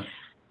 right? Yeah.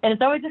 And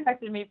it's always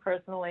affected me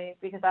personally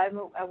because I'm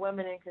a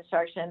woman in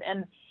construction,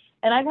 and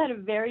I've had a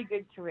very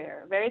good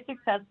career, very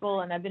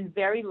successful, and I've been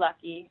very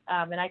lucky.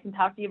 And I can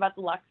talk to you about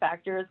the luck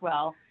factor as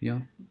well. Yeah.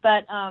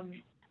 But I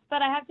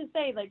have to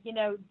say,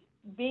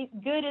 being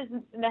good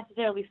isn't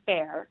necessarily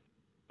fair,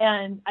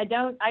 and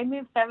I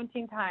moved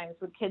 17 times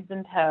with kids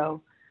in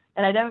tow.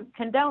 And I don't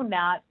condone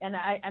that, and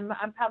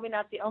I'm probably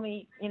not the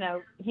only,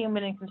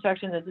 human in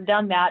construction that's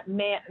done that,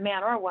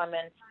 man or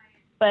woman.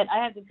 But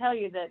I have to tell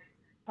you that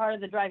part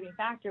of the driving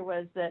factor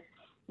was that,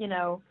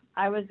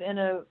 I was in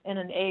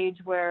an age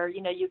where,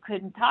 you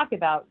couldn't talk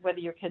about whether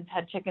your kids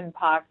had chicken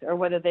pox or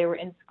whether they were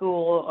in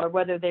school or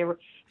whether they were,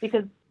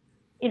 because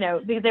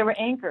they were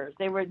anchors.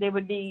 They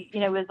would be,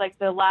 it was like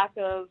the lack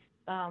of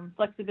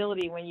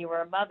flexibility when you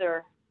were a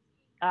mother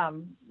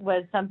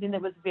was something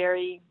that was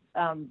very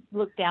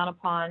looked down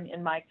upon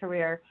in my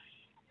career.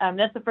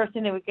 That's the first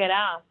thing that would get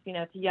asked,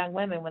 to young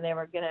women when they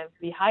were going to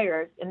be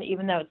hired. And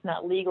even though it's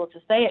not legal to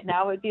say it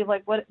now, it would be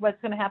like,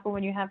 what's going to happen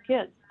when you have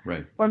kids?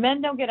 Right. Where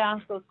men don't get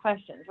asked those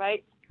questions,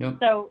 right? Yep.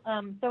 So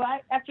I,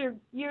 after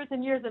years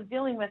and years of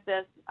dealing with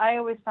this, I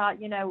always thought,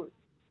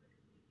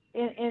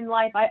 in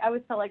life, I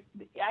always felt like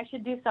I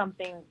should do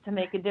something to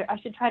make a difference.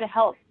 I should try to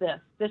help this.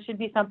 This should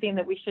be something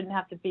that we shouldn't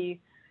have to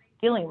be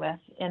dealing with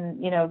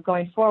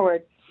going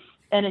forward.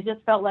 And it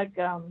just felt like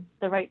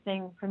the right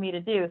thing for me to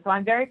do. So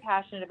I'm very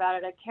passionate about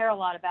it. I care a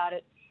lot about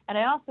it. And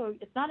I also,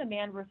 it's not a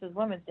man versus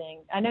woman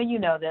thing. I know you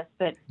know this,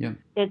 but yeah.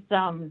 It's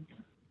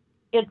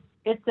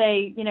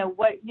a,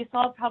 what you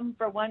solve a problem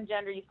for one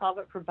gender, you solve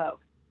it for both.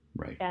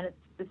 Right. And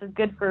this is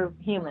good for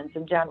humans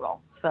in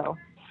general. So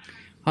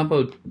how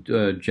about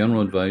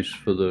general advice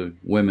for the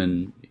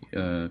women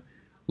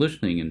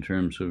listening in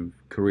terms of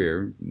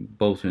career,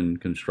 both in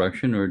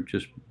construction or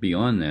just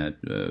beyond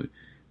that?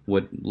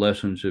 What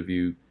lessons have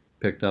you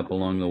picked up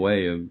along the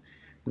way of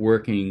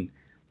working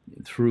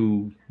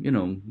through,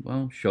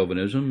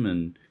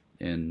 chauvinism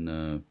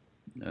and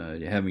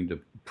having to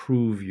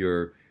prove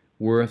your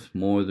worth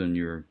more than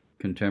your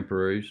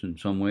contemporaries in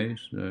some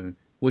ways?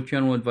 What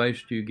general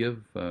advice do you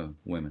give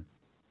women?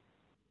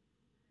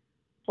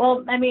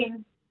 Well,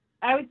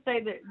 I would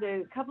say that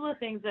the couple of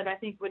things that I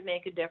think would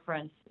make a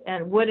difference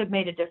and would have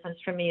made a difference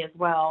for me as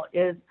well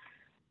is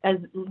as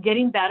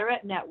getting better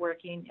at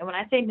networking. And when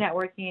I say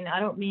networking, I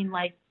don't mean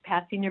like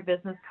passing your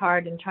business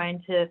card and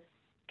trying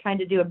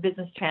to do a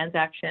business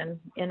transaction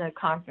in a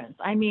conference.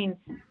 I mean,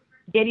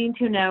 getting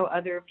to know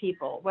other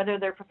people, whether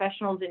they're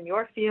professionals in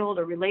your field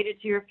or related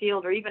to your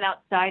field or even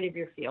outside of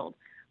your field,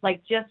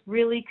 like just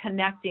really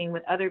connecting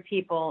with other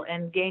people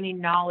and gaining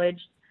knowledge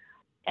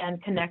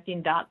and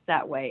connecting dots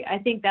that way. I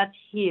think that's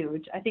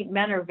huge. I think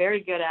men are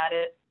very good at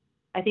it.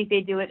 I think they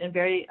do it in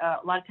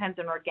a lot of times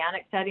in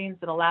organic settings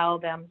that allow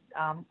them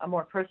a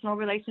more personal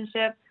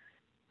relationship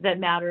that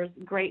matters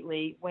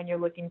greatly when you're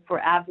looking for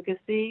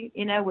advocacy,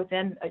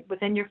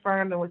 within your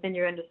firm and within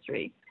your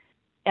industry.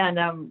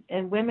 And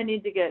women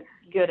need to get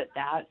good at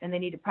that, and they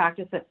need to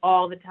practice it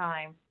all the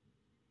time.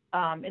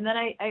 And then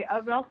I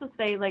would also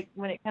say, like,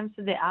 when it comes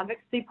to the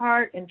advocacy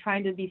part and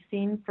trying to be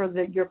seen for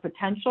your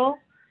potential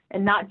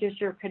and not just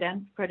your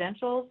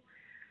credentials,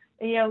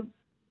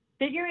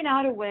 figuring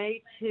out a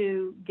way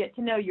to get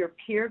to know your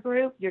peer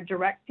group, your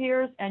direct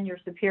peers, and your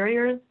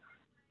superiors,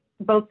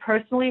 both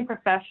personally and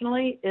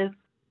professionally, is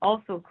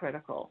also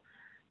critical.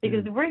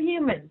 Because we're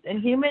humans,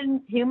 and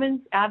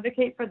humans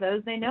advocate for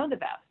those they know the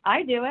best.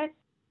 I do it.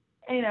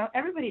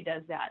 Everybody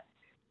does that.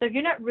 So if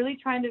you're not really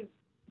trying to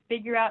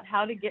figure out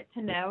how to get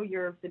to know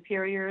your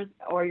superiors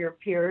or your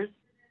peers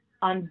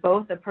on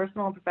both a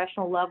personal and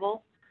professional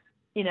level,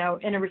 in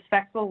a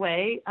respectful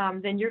way,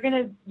 then you're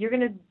gonna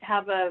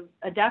have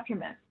a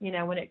detriment,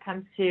 when it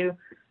comes to,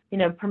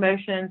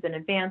 promotions and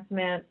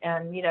advancement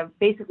and,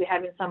 basically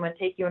having someone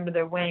take you under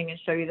their wing and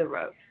show you the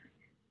ropes.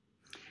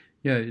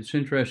 Yeah, it's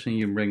interesting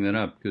you bring that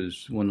up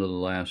because one of the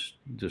last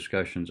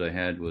discussions I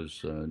had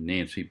was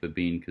Nancy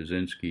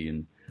Babine-Kaczynski,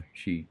 and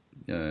she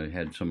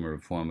had some of her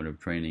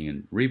formative training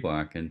in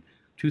Reebok. And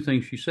two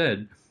things she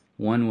said.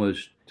 One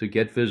was to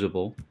get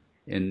visible,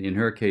 and in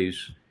her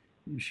case,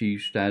 she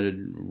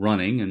started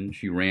running, and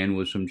she ran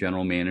with some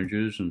general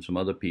managers and some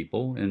other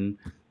people, and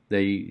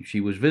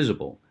she was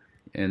visible.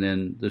 And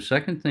then the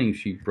second thing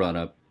she brought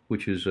up,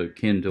 which is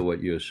akin to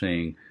what you're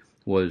saying,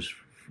 was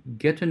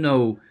get to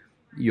know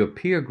your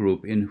peer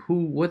group and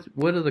what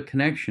are the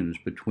connections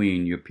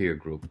between your peer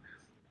group.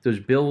 Does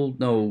Bill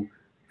know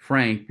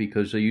Frank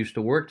because they used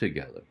to work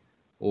together,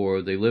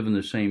 or they live in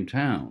the same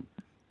town?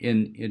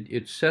 And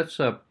it sets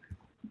up,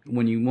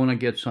 when you want to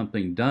get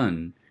something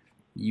done,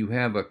 you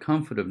have a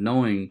comfort of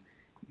knowing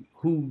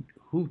who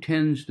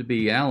tends to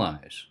be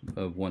allies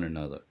of one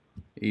another,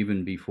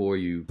 even before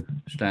you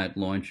start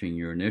launching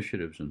your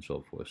initiatives and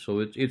so forth. So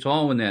it's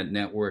all in that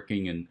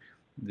networking, and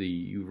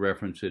you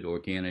reference it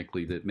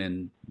organically that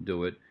men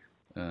do it,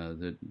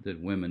 that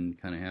women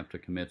kind of have to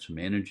commit some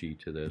energy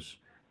to this,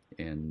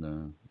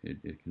 and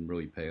it can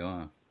really pay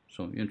off.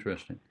 So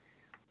interesting.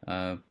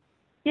 Yeah,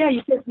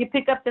 you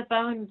pick up the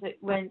phone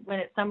when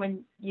it's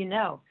someone you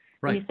know.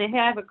 Right. And you say, hey,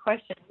 I have a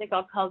question. I think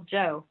I'll call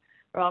Joe,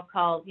 or I'll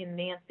call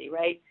Nancy,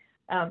 right?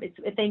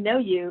 If they know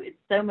you, it's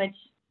so much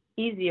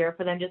easier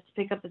for them just to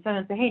pick up the phone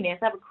and say, hey, Nancy,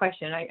 I have a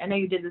question. I know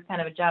you did this kind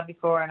of a job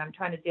before, and I'm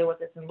trying to deal with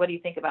this, and what do you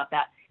think about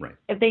that? Right.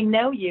 If they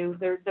know you,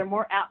 they're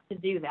more apt to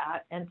do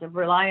that and to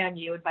rely on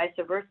you, and vice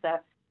versa,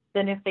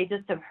 than if they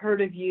just have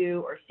heard of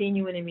you or seen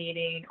you in a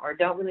meeting or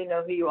don't really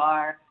know who you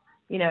are.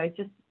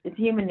 It's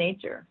human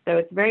nature. So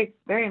it's very,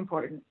 very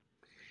important.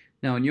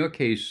 Now, in your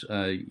case,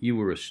 you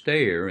were a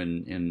stayer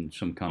in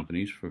some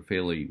companies for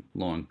fairly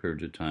long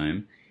periods of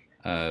time,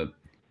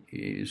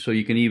 so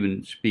you can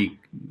even speak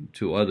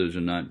to others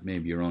and not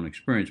maybe your own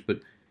experience.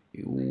 But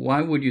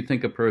why would you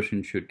think a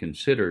person should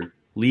consider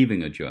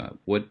leaving a job?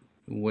 What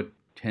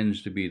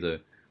tends to be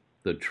the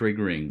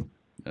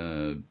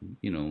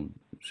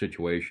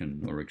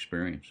situation or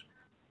experience?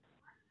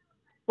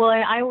 Well,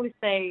 I always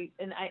say,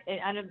 and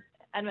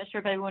I'm not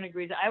sure if everyone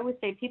agrees. I always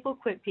say people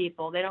quit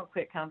people. They don't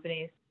quit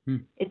companies.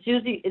 It's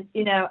usually,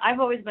 I've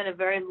always been a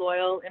very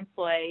loyal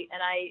employee,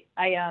 and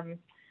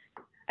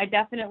I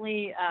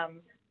definitely,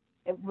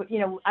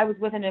 I was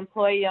with an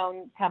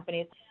employee-owned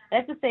company. I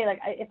have to say,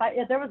 like,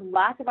 if there was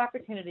lack of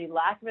opportunity,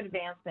 lack of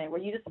advancement, where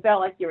you just felt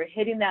like you were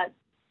hitting that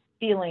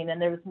ceiling, and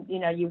there was,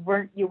 you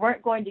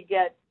weren't going to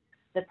get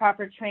the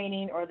proper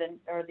training or the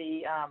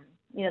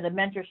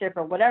mentorship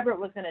or whatever it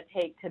was going to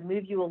take to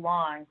move you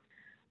along,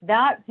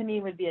 that to me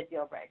would be a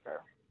deal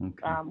breaker.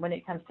 Okay. When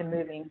it comes to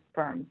moving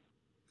firms.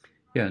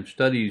 Yeah, and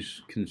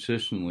studies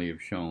consistently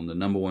have shown the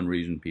number one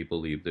reason people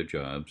leave their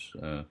jobs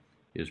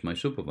is my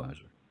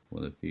supervisor,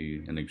 whether it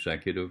be an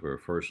executive or a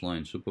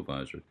first-line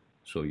supervisor.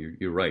 So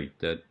you're right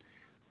that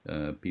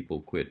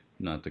people quit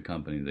not the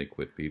company, they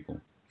quit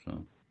people.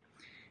 So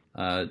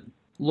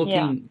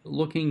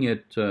looking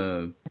at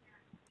the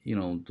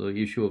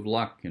issue of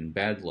luck and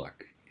bad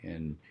luck,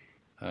 and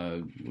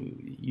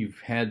you've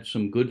had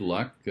some good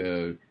luck.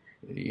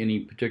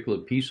 Any particular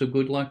piece of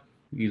good luck,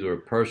 either a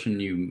person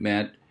you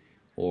met,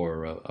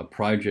 or a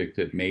project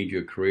that made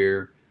your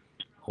career,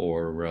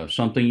 or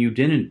something you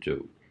didn't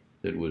do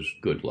that was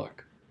good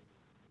luck?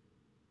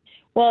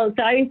 Well,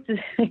 so I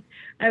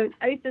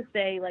used to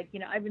say, like,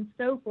 I've been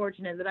so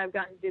fortunate that I've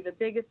gotten to do the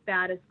biggest,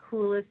 baddest,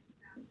 coolest,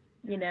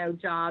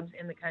 jobs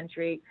in the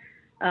country.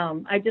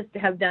 I just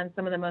have done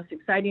some of the most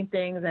exciting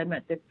things. I've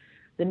met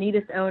the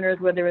neatest owners,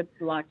 whether it's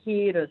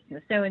Lockheed or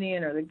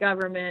Smithsonian or the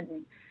government,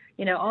 and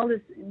all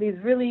these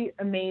really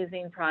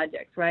amazing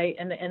projects, right?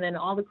 And then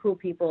all the cool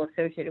people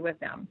associated with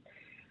them.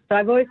 So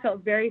I've always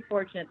felt very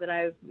fortunate that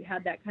I've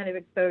had that kind of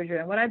exposure.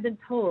 And what I've been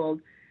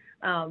told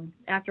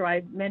after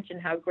I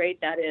mentioned how great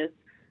that is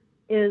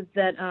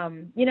that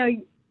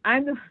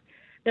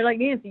they're like,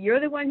 Nancy, you're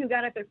the one who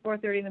got up at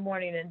 4:30 in the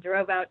morning and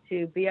drove out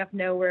to BF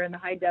nowhere in the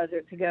high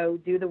desert to go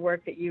do the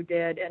work that you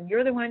did, and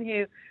you're the one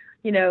who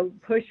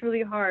pushed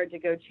really hard to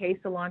go chase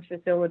the launch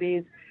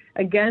facilities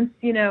against,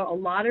 a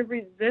lot of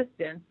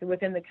resistance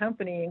within the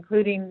company,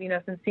 including,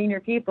 some senior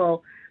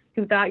people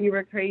who thought you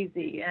were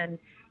crazy. And,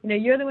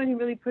 you're the one who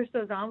really pushed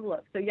those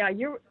envelopes. So yeah,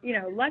 you're,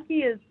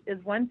 lucky is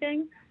one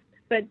thing,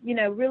 but,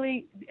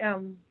 really,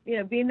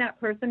 being that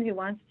person who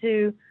wants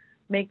to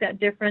make that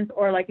difference,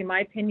 or like in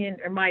my opinion,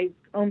 or my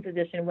own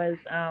position was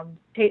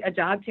a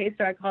job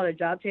chaser. I call it a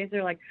job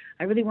chaser. Like,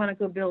 I really want to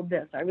go build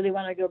this. I really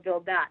want to go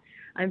build that.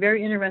 I'm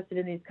very interested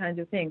in these kinds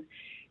of things.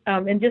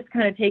 And just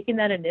kind of taking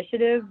that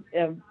initiative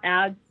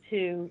adds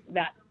to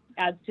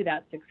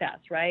that success,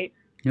 right?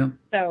 Yeah.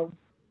 So,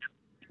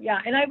 yeah,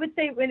 and I would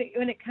say when it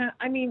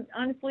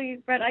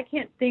honestly, Fred, I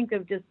can't think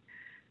of just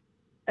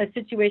a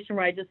situation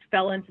where I just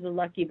fell into the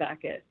lucky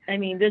bucket. I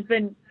mean, there's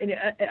been,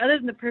 other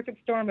than the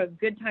perfect storm of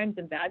good times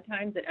and bad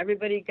times that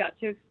everybody got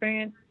to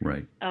experience,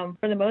 right?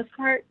 For the most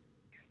part,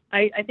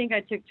 I think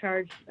I took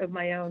charge of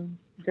my own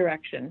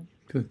direction.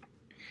 Good.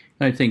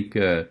 I think,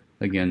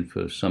 again,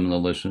 for some of the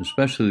listeners,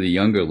 especially the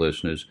younger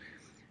listeners,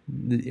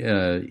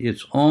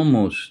 it's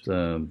almost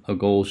a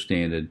gold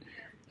standard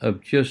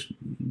of just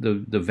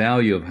the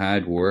value of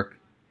hard work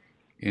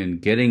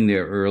and getting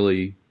there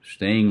early,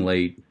 staying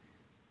late.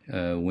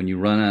 When you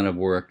run out of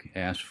work,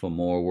 ask for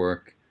more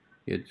work.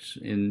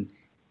 And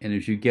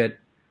as you get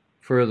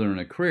further in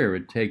a career,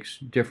 it takes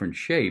different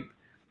shape.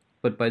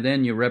 But by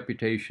then, your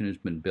reputation has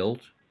been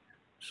built.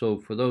 So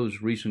for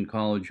those recent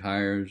college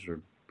hires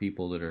or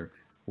people that are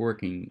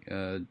working,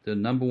 the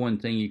number one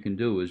thing you can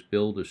do is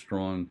build a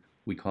strong,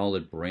 we call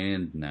it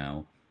brand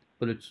now,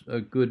 but it's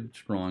a good,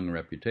 strong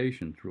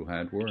reputation through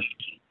hard work.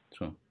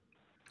 So,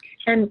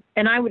 and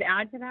I would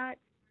add to that,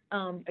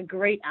 a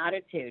great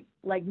attitude.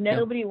 Like,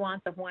 nobody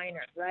wants a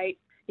whiner, right?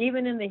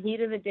 Even in the heat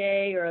of the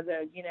day, or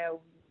the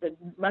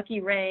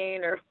mucky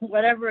rain, or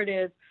whatever it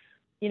is,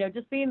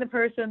 just being the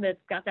person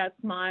that's got that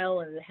smile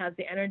and has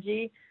the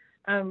energy.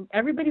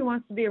 Everybody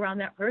wants to be around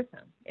that person,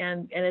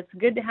 and it's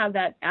good to have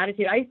that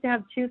attitude. I used to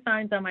have 2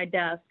 signs on my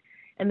desk,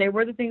 and they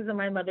were the things that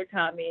my mother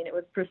taught me, and it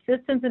was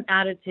persistence and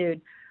attitude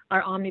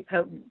are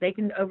omnipotent. They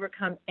can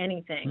overcome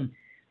anything.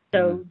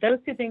 So those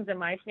 2 things, in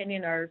my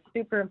opinion, are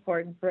super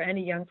important for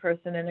any young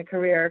person in a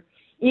career,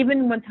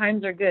 even when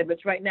times are good,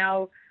 which right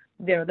now,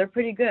 they're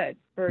pretty good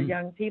for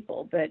young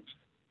people, but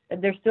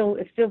it's still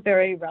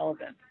very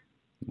relevant.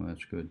 Well,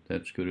 that's good.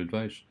 That's good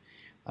advice.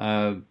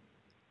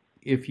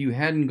 If you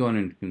hadn't gone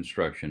into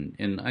construction,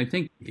 and I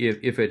think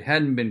if it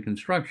hadn't been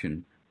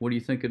construction, what do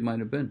you think it might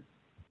have been?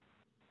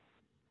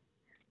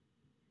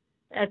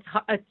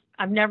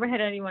 I've never had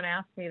anyone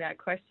ask me that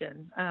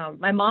question.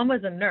 My mom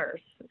was a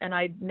nurse, and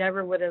I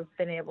never would have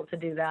been able to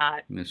do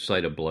that. And the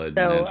sight of blood, and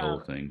that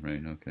whole thing,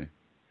 right? Okay.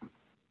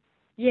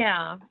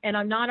 Yeah, and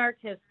I'm not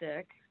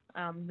artistic.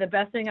 The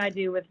best thing I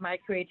do with my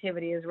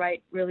creativity is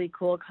write really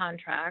cool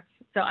contracts.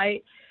 So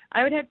I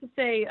would have to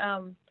say,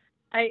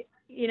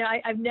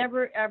 I've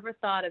never ever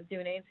thought of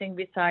doing anything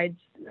besides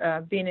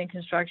being in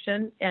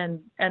construction, and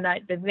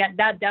that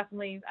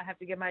definitely, I have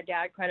to give my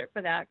dad credit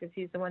for that, because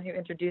he's the one who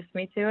introduced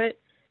me to it.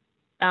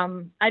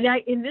 And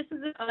this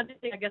is another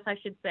thing I guess I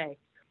should say.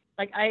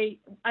 like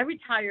I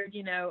retired,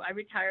 I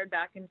retired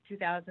back in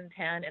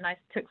 2010, and I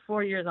took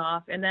 4 years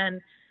off, and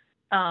then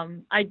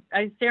I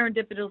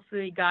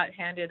serendipitously got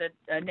handed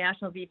a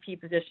national VP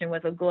position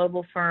with a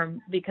global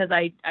firm because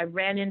I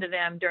ran into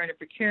them during a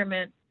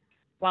procurement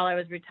while I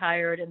was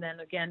retired, and then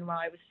again while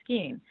I was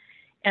skiing.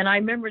 And I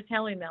remember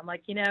telling them,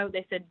 like,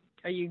 they said,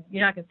 you're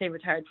not going to stay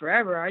retired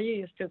forever, are you?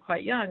 You're still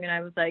quite young. And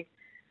I was like,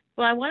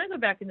 well, I want to go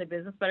back in the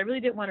business, but I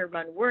really didn't want to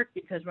run work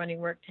because running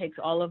work takes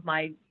all of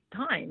my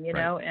time,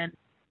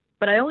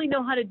 but I only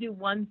know how to do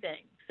one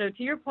thing. So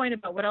to your point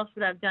about what else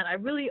would I have done, I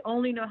really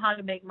only know how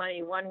to make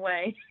money one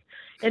way,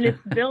 and it's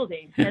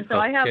building. And so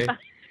I have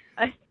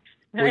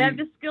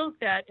this skill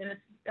set, and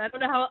I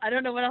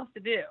don't know what else to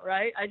do,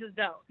 right? I just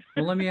don't.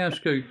 Well, let me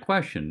ask a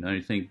question.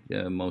 I think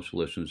most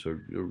listeners are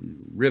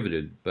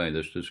riveted by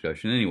this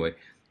discussion. Anyway,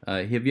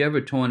 have you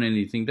ever torn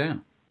anything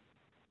down?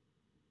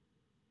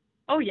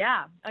 Oh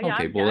yeah. Okay,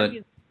 I've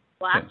used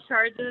black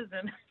charges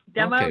and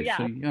demo. Okay, yeah.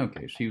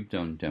 So you've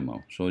done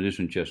demo. So it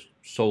isn't just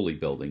solely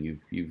building.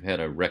 You've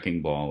had a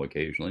wrecking ball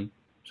occasionally.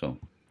 So,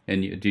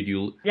 and did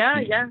you?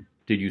 Yeah.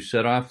 Did you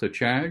set off the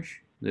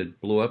charge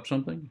that blew up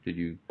something? Did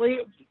you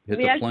hit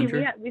the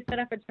plunger? We set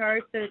up a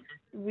charge that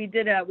we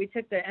did. We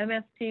took the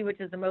MST,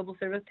 which is the mobile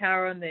service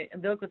tower, and the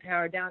umbilical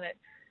tower down at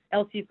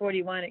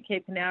LT41 at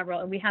Cape Canaveral,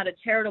 and we had a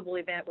charitable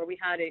event where we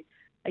had a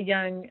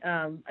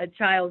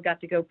child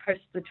got to go push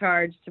the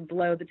charge to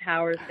blow the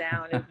towers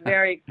down. It's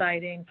very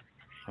exciting.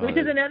 Which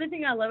is another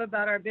thing I love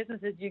about our business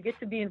is you get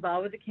to be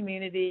involved with the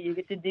community. You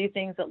get to do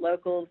things that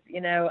locals,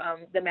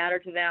 that matter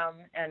to them,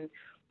 and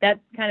that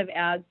kind of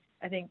adds,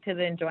 I think, to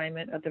the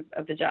enjoyment of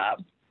the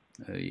job.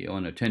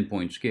 On a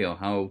 10-point scale,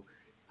 how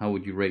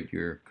would you rate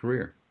your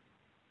career?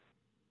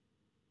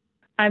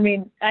 I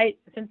mean,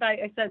 since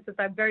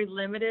I'm very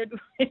limited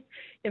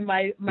in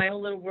my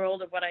own little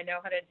world of what I know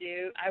how to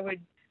do,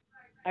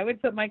 I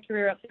would put my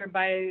career up there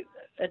by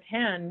a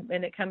 10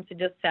 when it comes to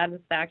just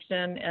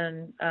satisfaction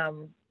and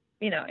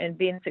and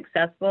being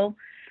successful.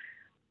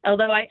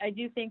 Although I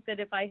do think that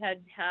if I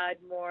had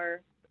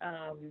more,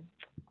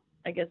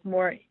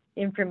 more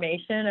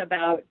information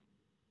about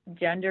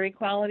gender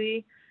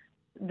equality,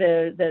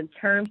 the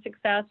term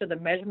success or the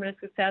measurement of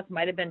success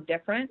might have been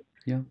different.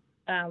 Yeah.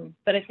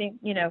 But I think,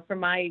 for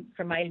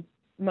my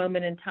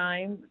moment in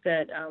time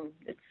that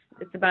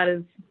it's about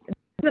as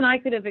I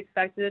could have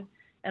expected,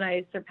 and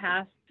I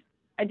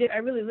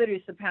really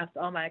literally surpassed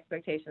all my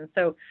expectations.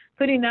 So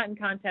putting that in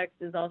context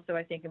is also,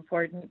 I think,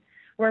 important.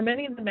 Where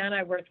many of the men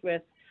I worked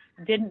with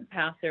didn't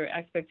pass their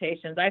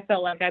expectations, I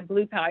felt like I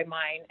blew by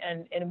mine,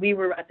 and we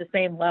were at the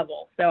same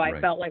level. So I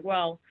felt like,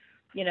 well,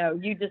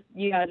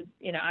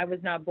 I was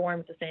not born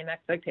with the same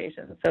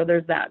expectations. So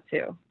there's that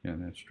too. Yeah,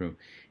 that's true.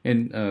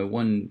 And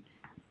one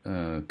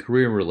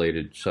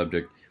career-related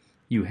subject,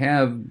 you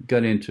have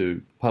got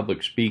into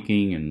public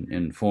speaking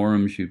and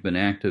forums you've been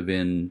active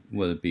in,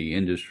 whether it be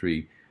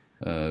industry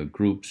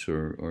groups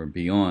or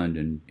beyond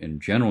in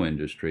general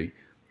industry.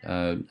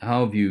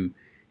 How have you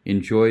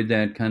enjoyed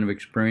that kind of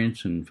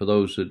experience? And for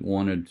those that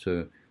wanted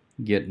to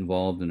get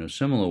involved in a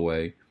similar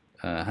way,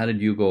 how did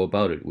you go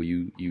about it?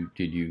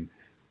 Did you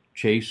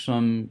chase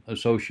some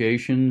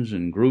associations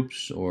and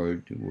groups, or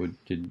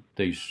did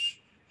they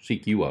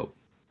seek you out?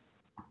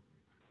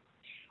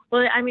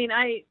 Well, I mean,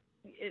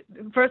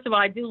 first of all,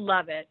 I do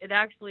love it. It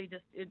actually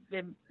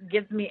it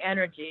gives me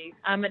energy.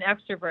 I'm an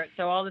extrovert,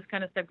 so all this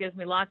kind of stuff gives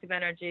me lots of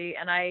energy,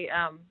 and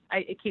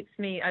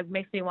it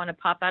makes me want to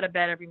pop out of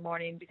bed every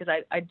morning because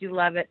I do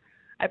love it.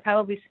 I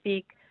probably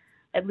speak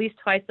at least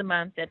twice a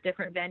month at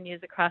different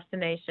venues across the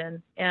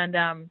nation, and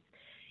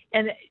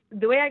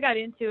the way I got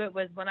into it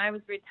was when I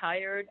was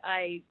retired,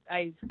 I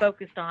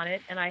focused on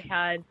it, and I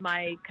had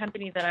my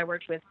company that I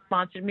worked with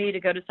sponsored me to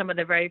go to some of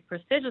the very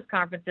prestigious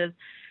conferences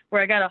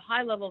where I got a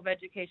high level of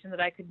education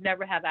that I could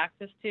never have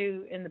access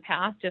to in the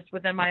past, just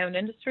within my own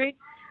industry.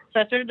 So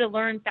I started to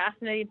learn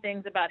fascinating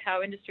things about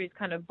how industries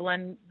kind of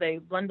blend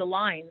the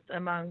lines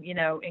among,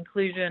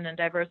 inclusion and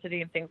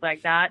diversity and things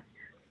like that.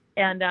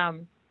 And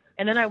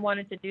then I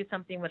wanted to do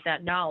something with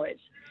that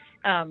knowledge.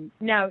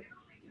 Now,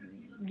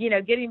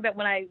 getting back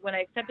when I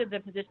accepted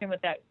the position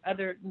with that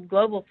other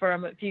global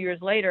firm a few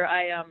years later,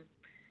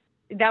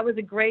 that was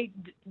a great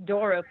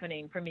door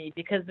opening for me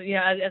because,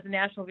 as a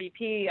national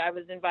VP, I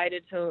was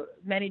invited to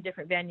many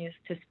different venues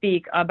to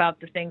speak about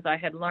the things I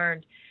had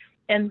learned.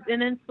 And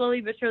then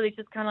slowly but surely, it's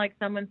just kind of like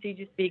someone sees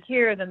you speak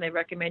here, then they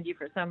recommend you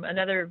for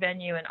another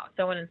venue and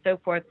so on and so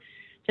forth,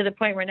 to the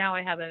point where now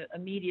I have a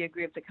media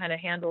group that kind of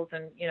handles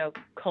and,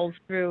 culls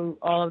through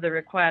all of the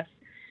requests.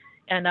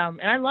 And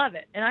I love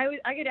it. And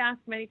I get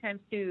asked many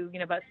times too,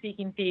 about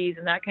speaking fees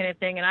and that kind of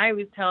thing. And I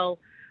always tell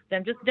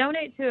them, just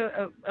donate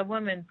to a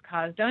woman's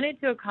cause. Donate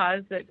to a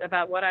cause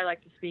about what I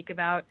like to speak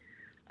about.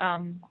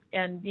 And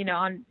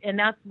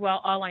that's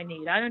all I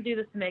need. I don't do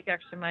this to make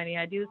extra money.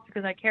 I do this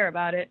because I care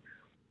about it.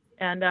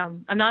 And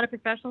I'm not a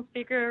professional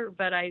speaker,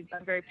 but I'm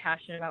very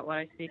passionate about what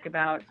I speak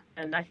about.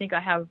 And I think I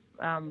have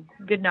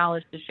good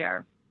knowledge to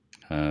share.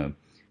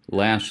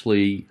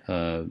 Lastly,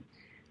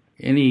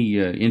 any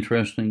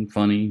interesting,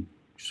 funny,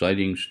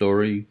 exciting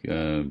story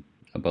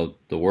about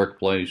the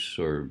workplace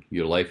or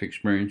your life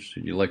experience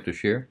that you'd like to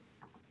share?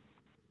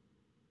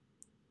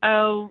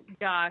 Oh,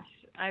 gosh.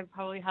 I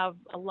probably have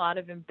a lot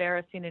of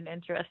embarrassing and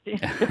interesting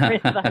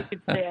stories that I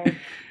could share.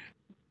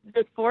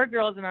 There's 4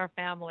 girls in our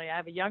family. I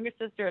have a younger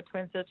sister, a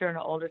twin sister, and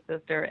an older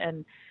sister.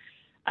 And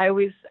I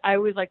always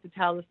like to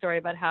tell the story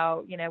about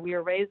how, we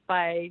were raised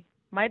by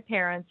my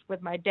parents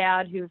with my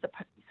dad, who's a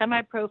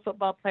semi-pro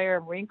football player,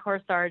 a Marine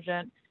Corps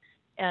sergeant,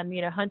 and,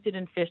 hunted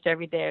and fished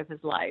every day of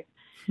his life.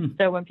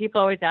 So when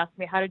people always ask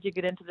me, how did you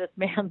get into this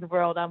man's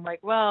world? I'm like,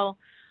 well,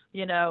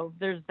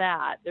 there's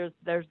that.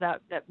 There's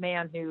that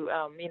man who,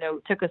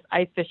 took us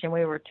ice fishing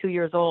when we were 2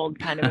 years old,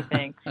 kind of a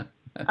thing.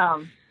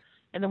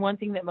 And the one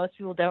thing that most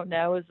people don't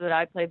know is that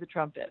I played the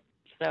trumpet.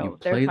 So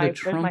there's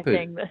my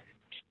thing.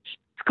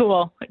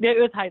 School.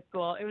 It was high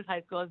school. It was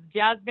a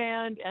jazz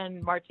band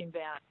and marching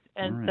band.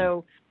 And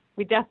so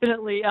we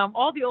definitely,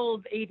 all the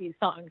old 80s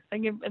songs,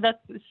 that's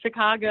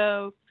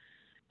Chicago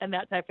and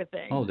that type of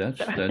thing. Oh,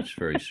 that's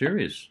very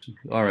serious.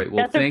 All right.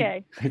 Well,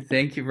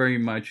 thank you very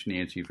much,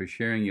 Nancy, for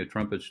sharing your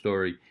trumpet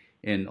story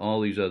and all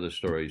these other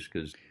stories,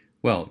 because,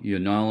 well, your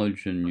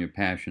knowledge and your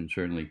passion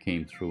certainly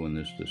came through in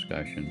this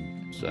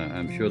discussion. So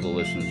I'm sure the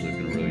listeners are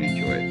going to really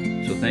enjoy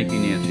it. So thank you,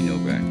 Nancy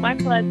Novak. My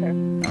pleasure.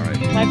 All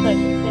right. My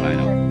pleasure. Bye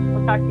now.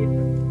 We'll talk to you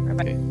soon.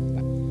 Bye-bye. Okay.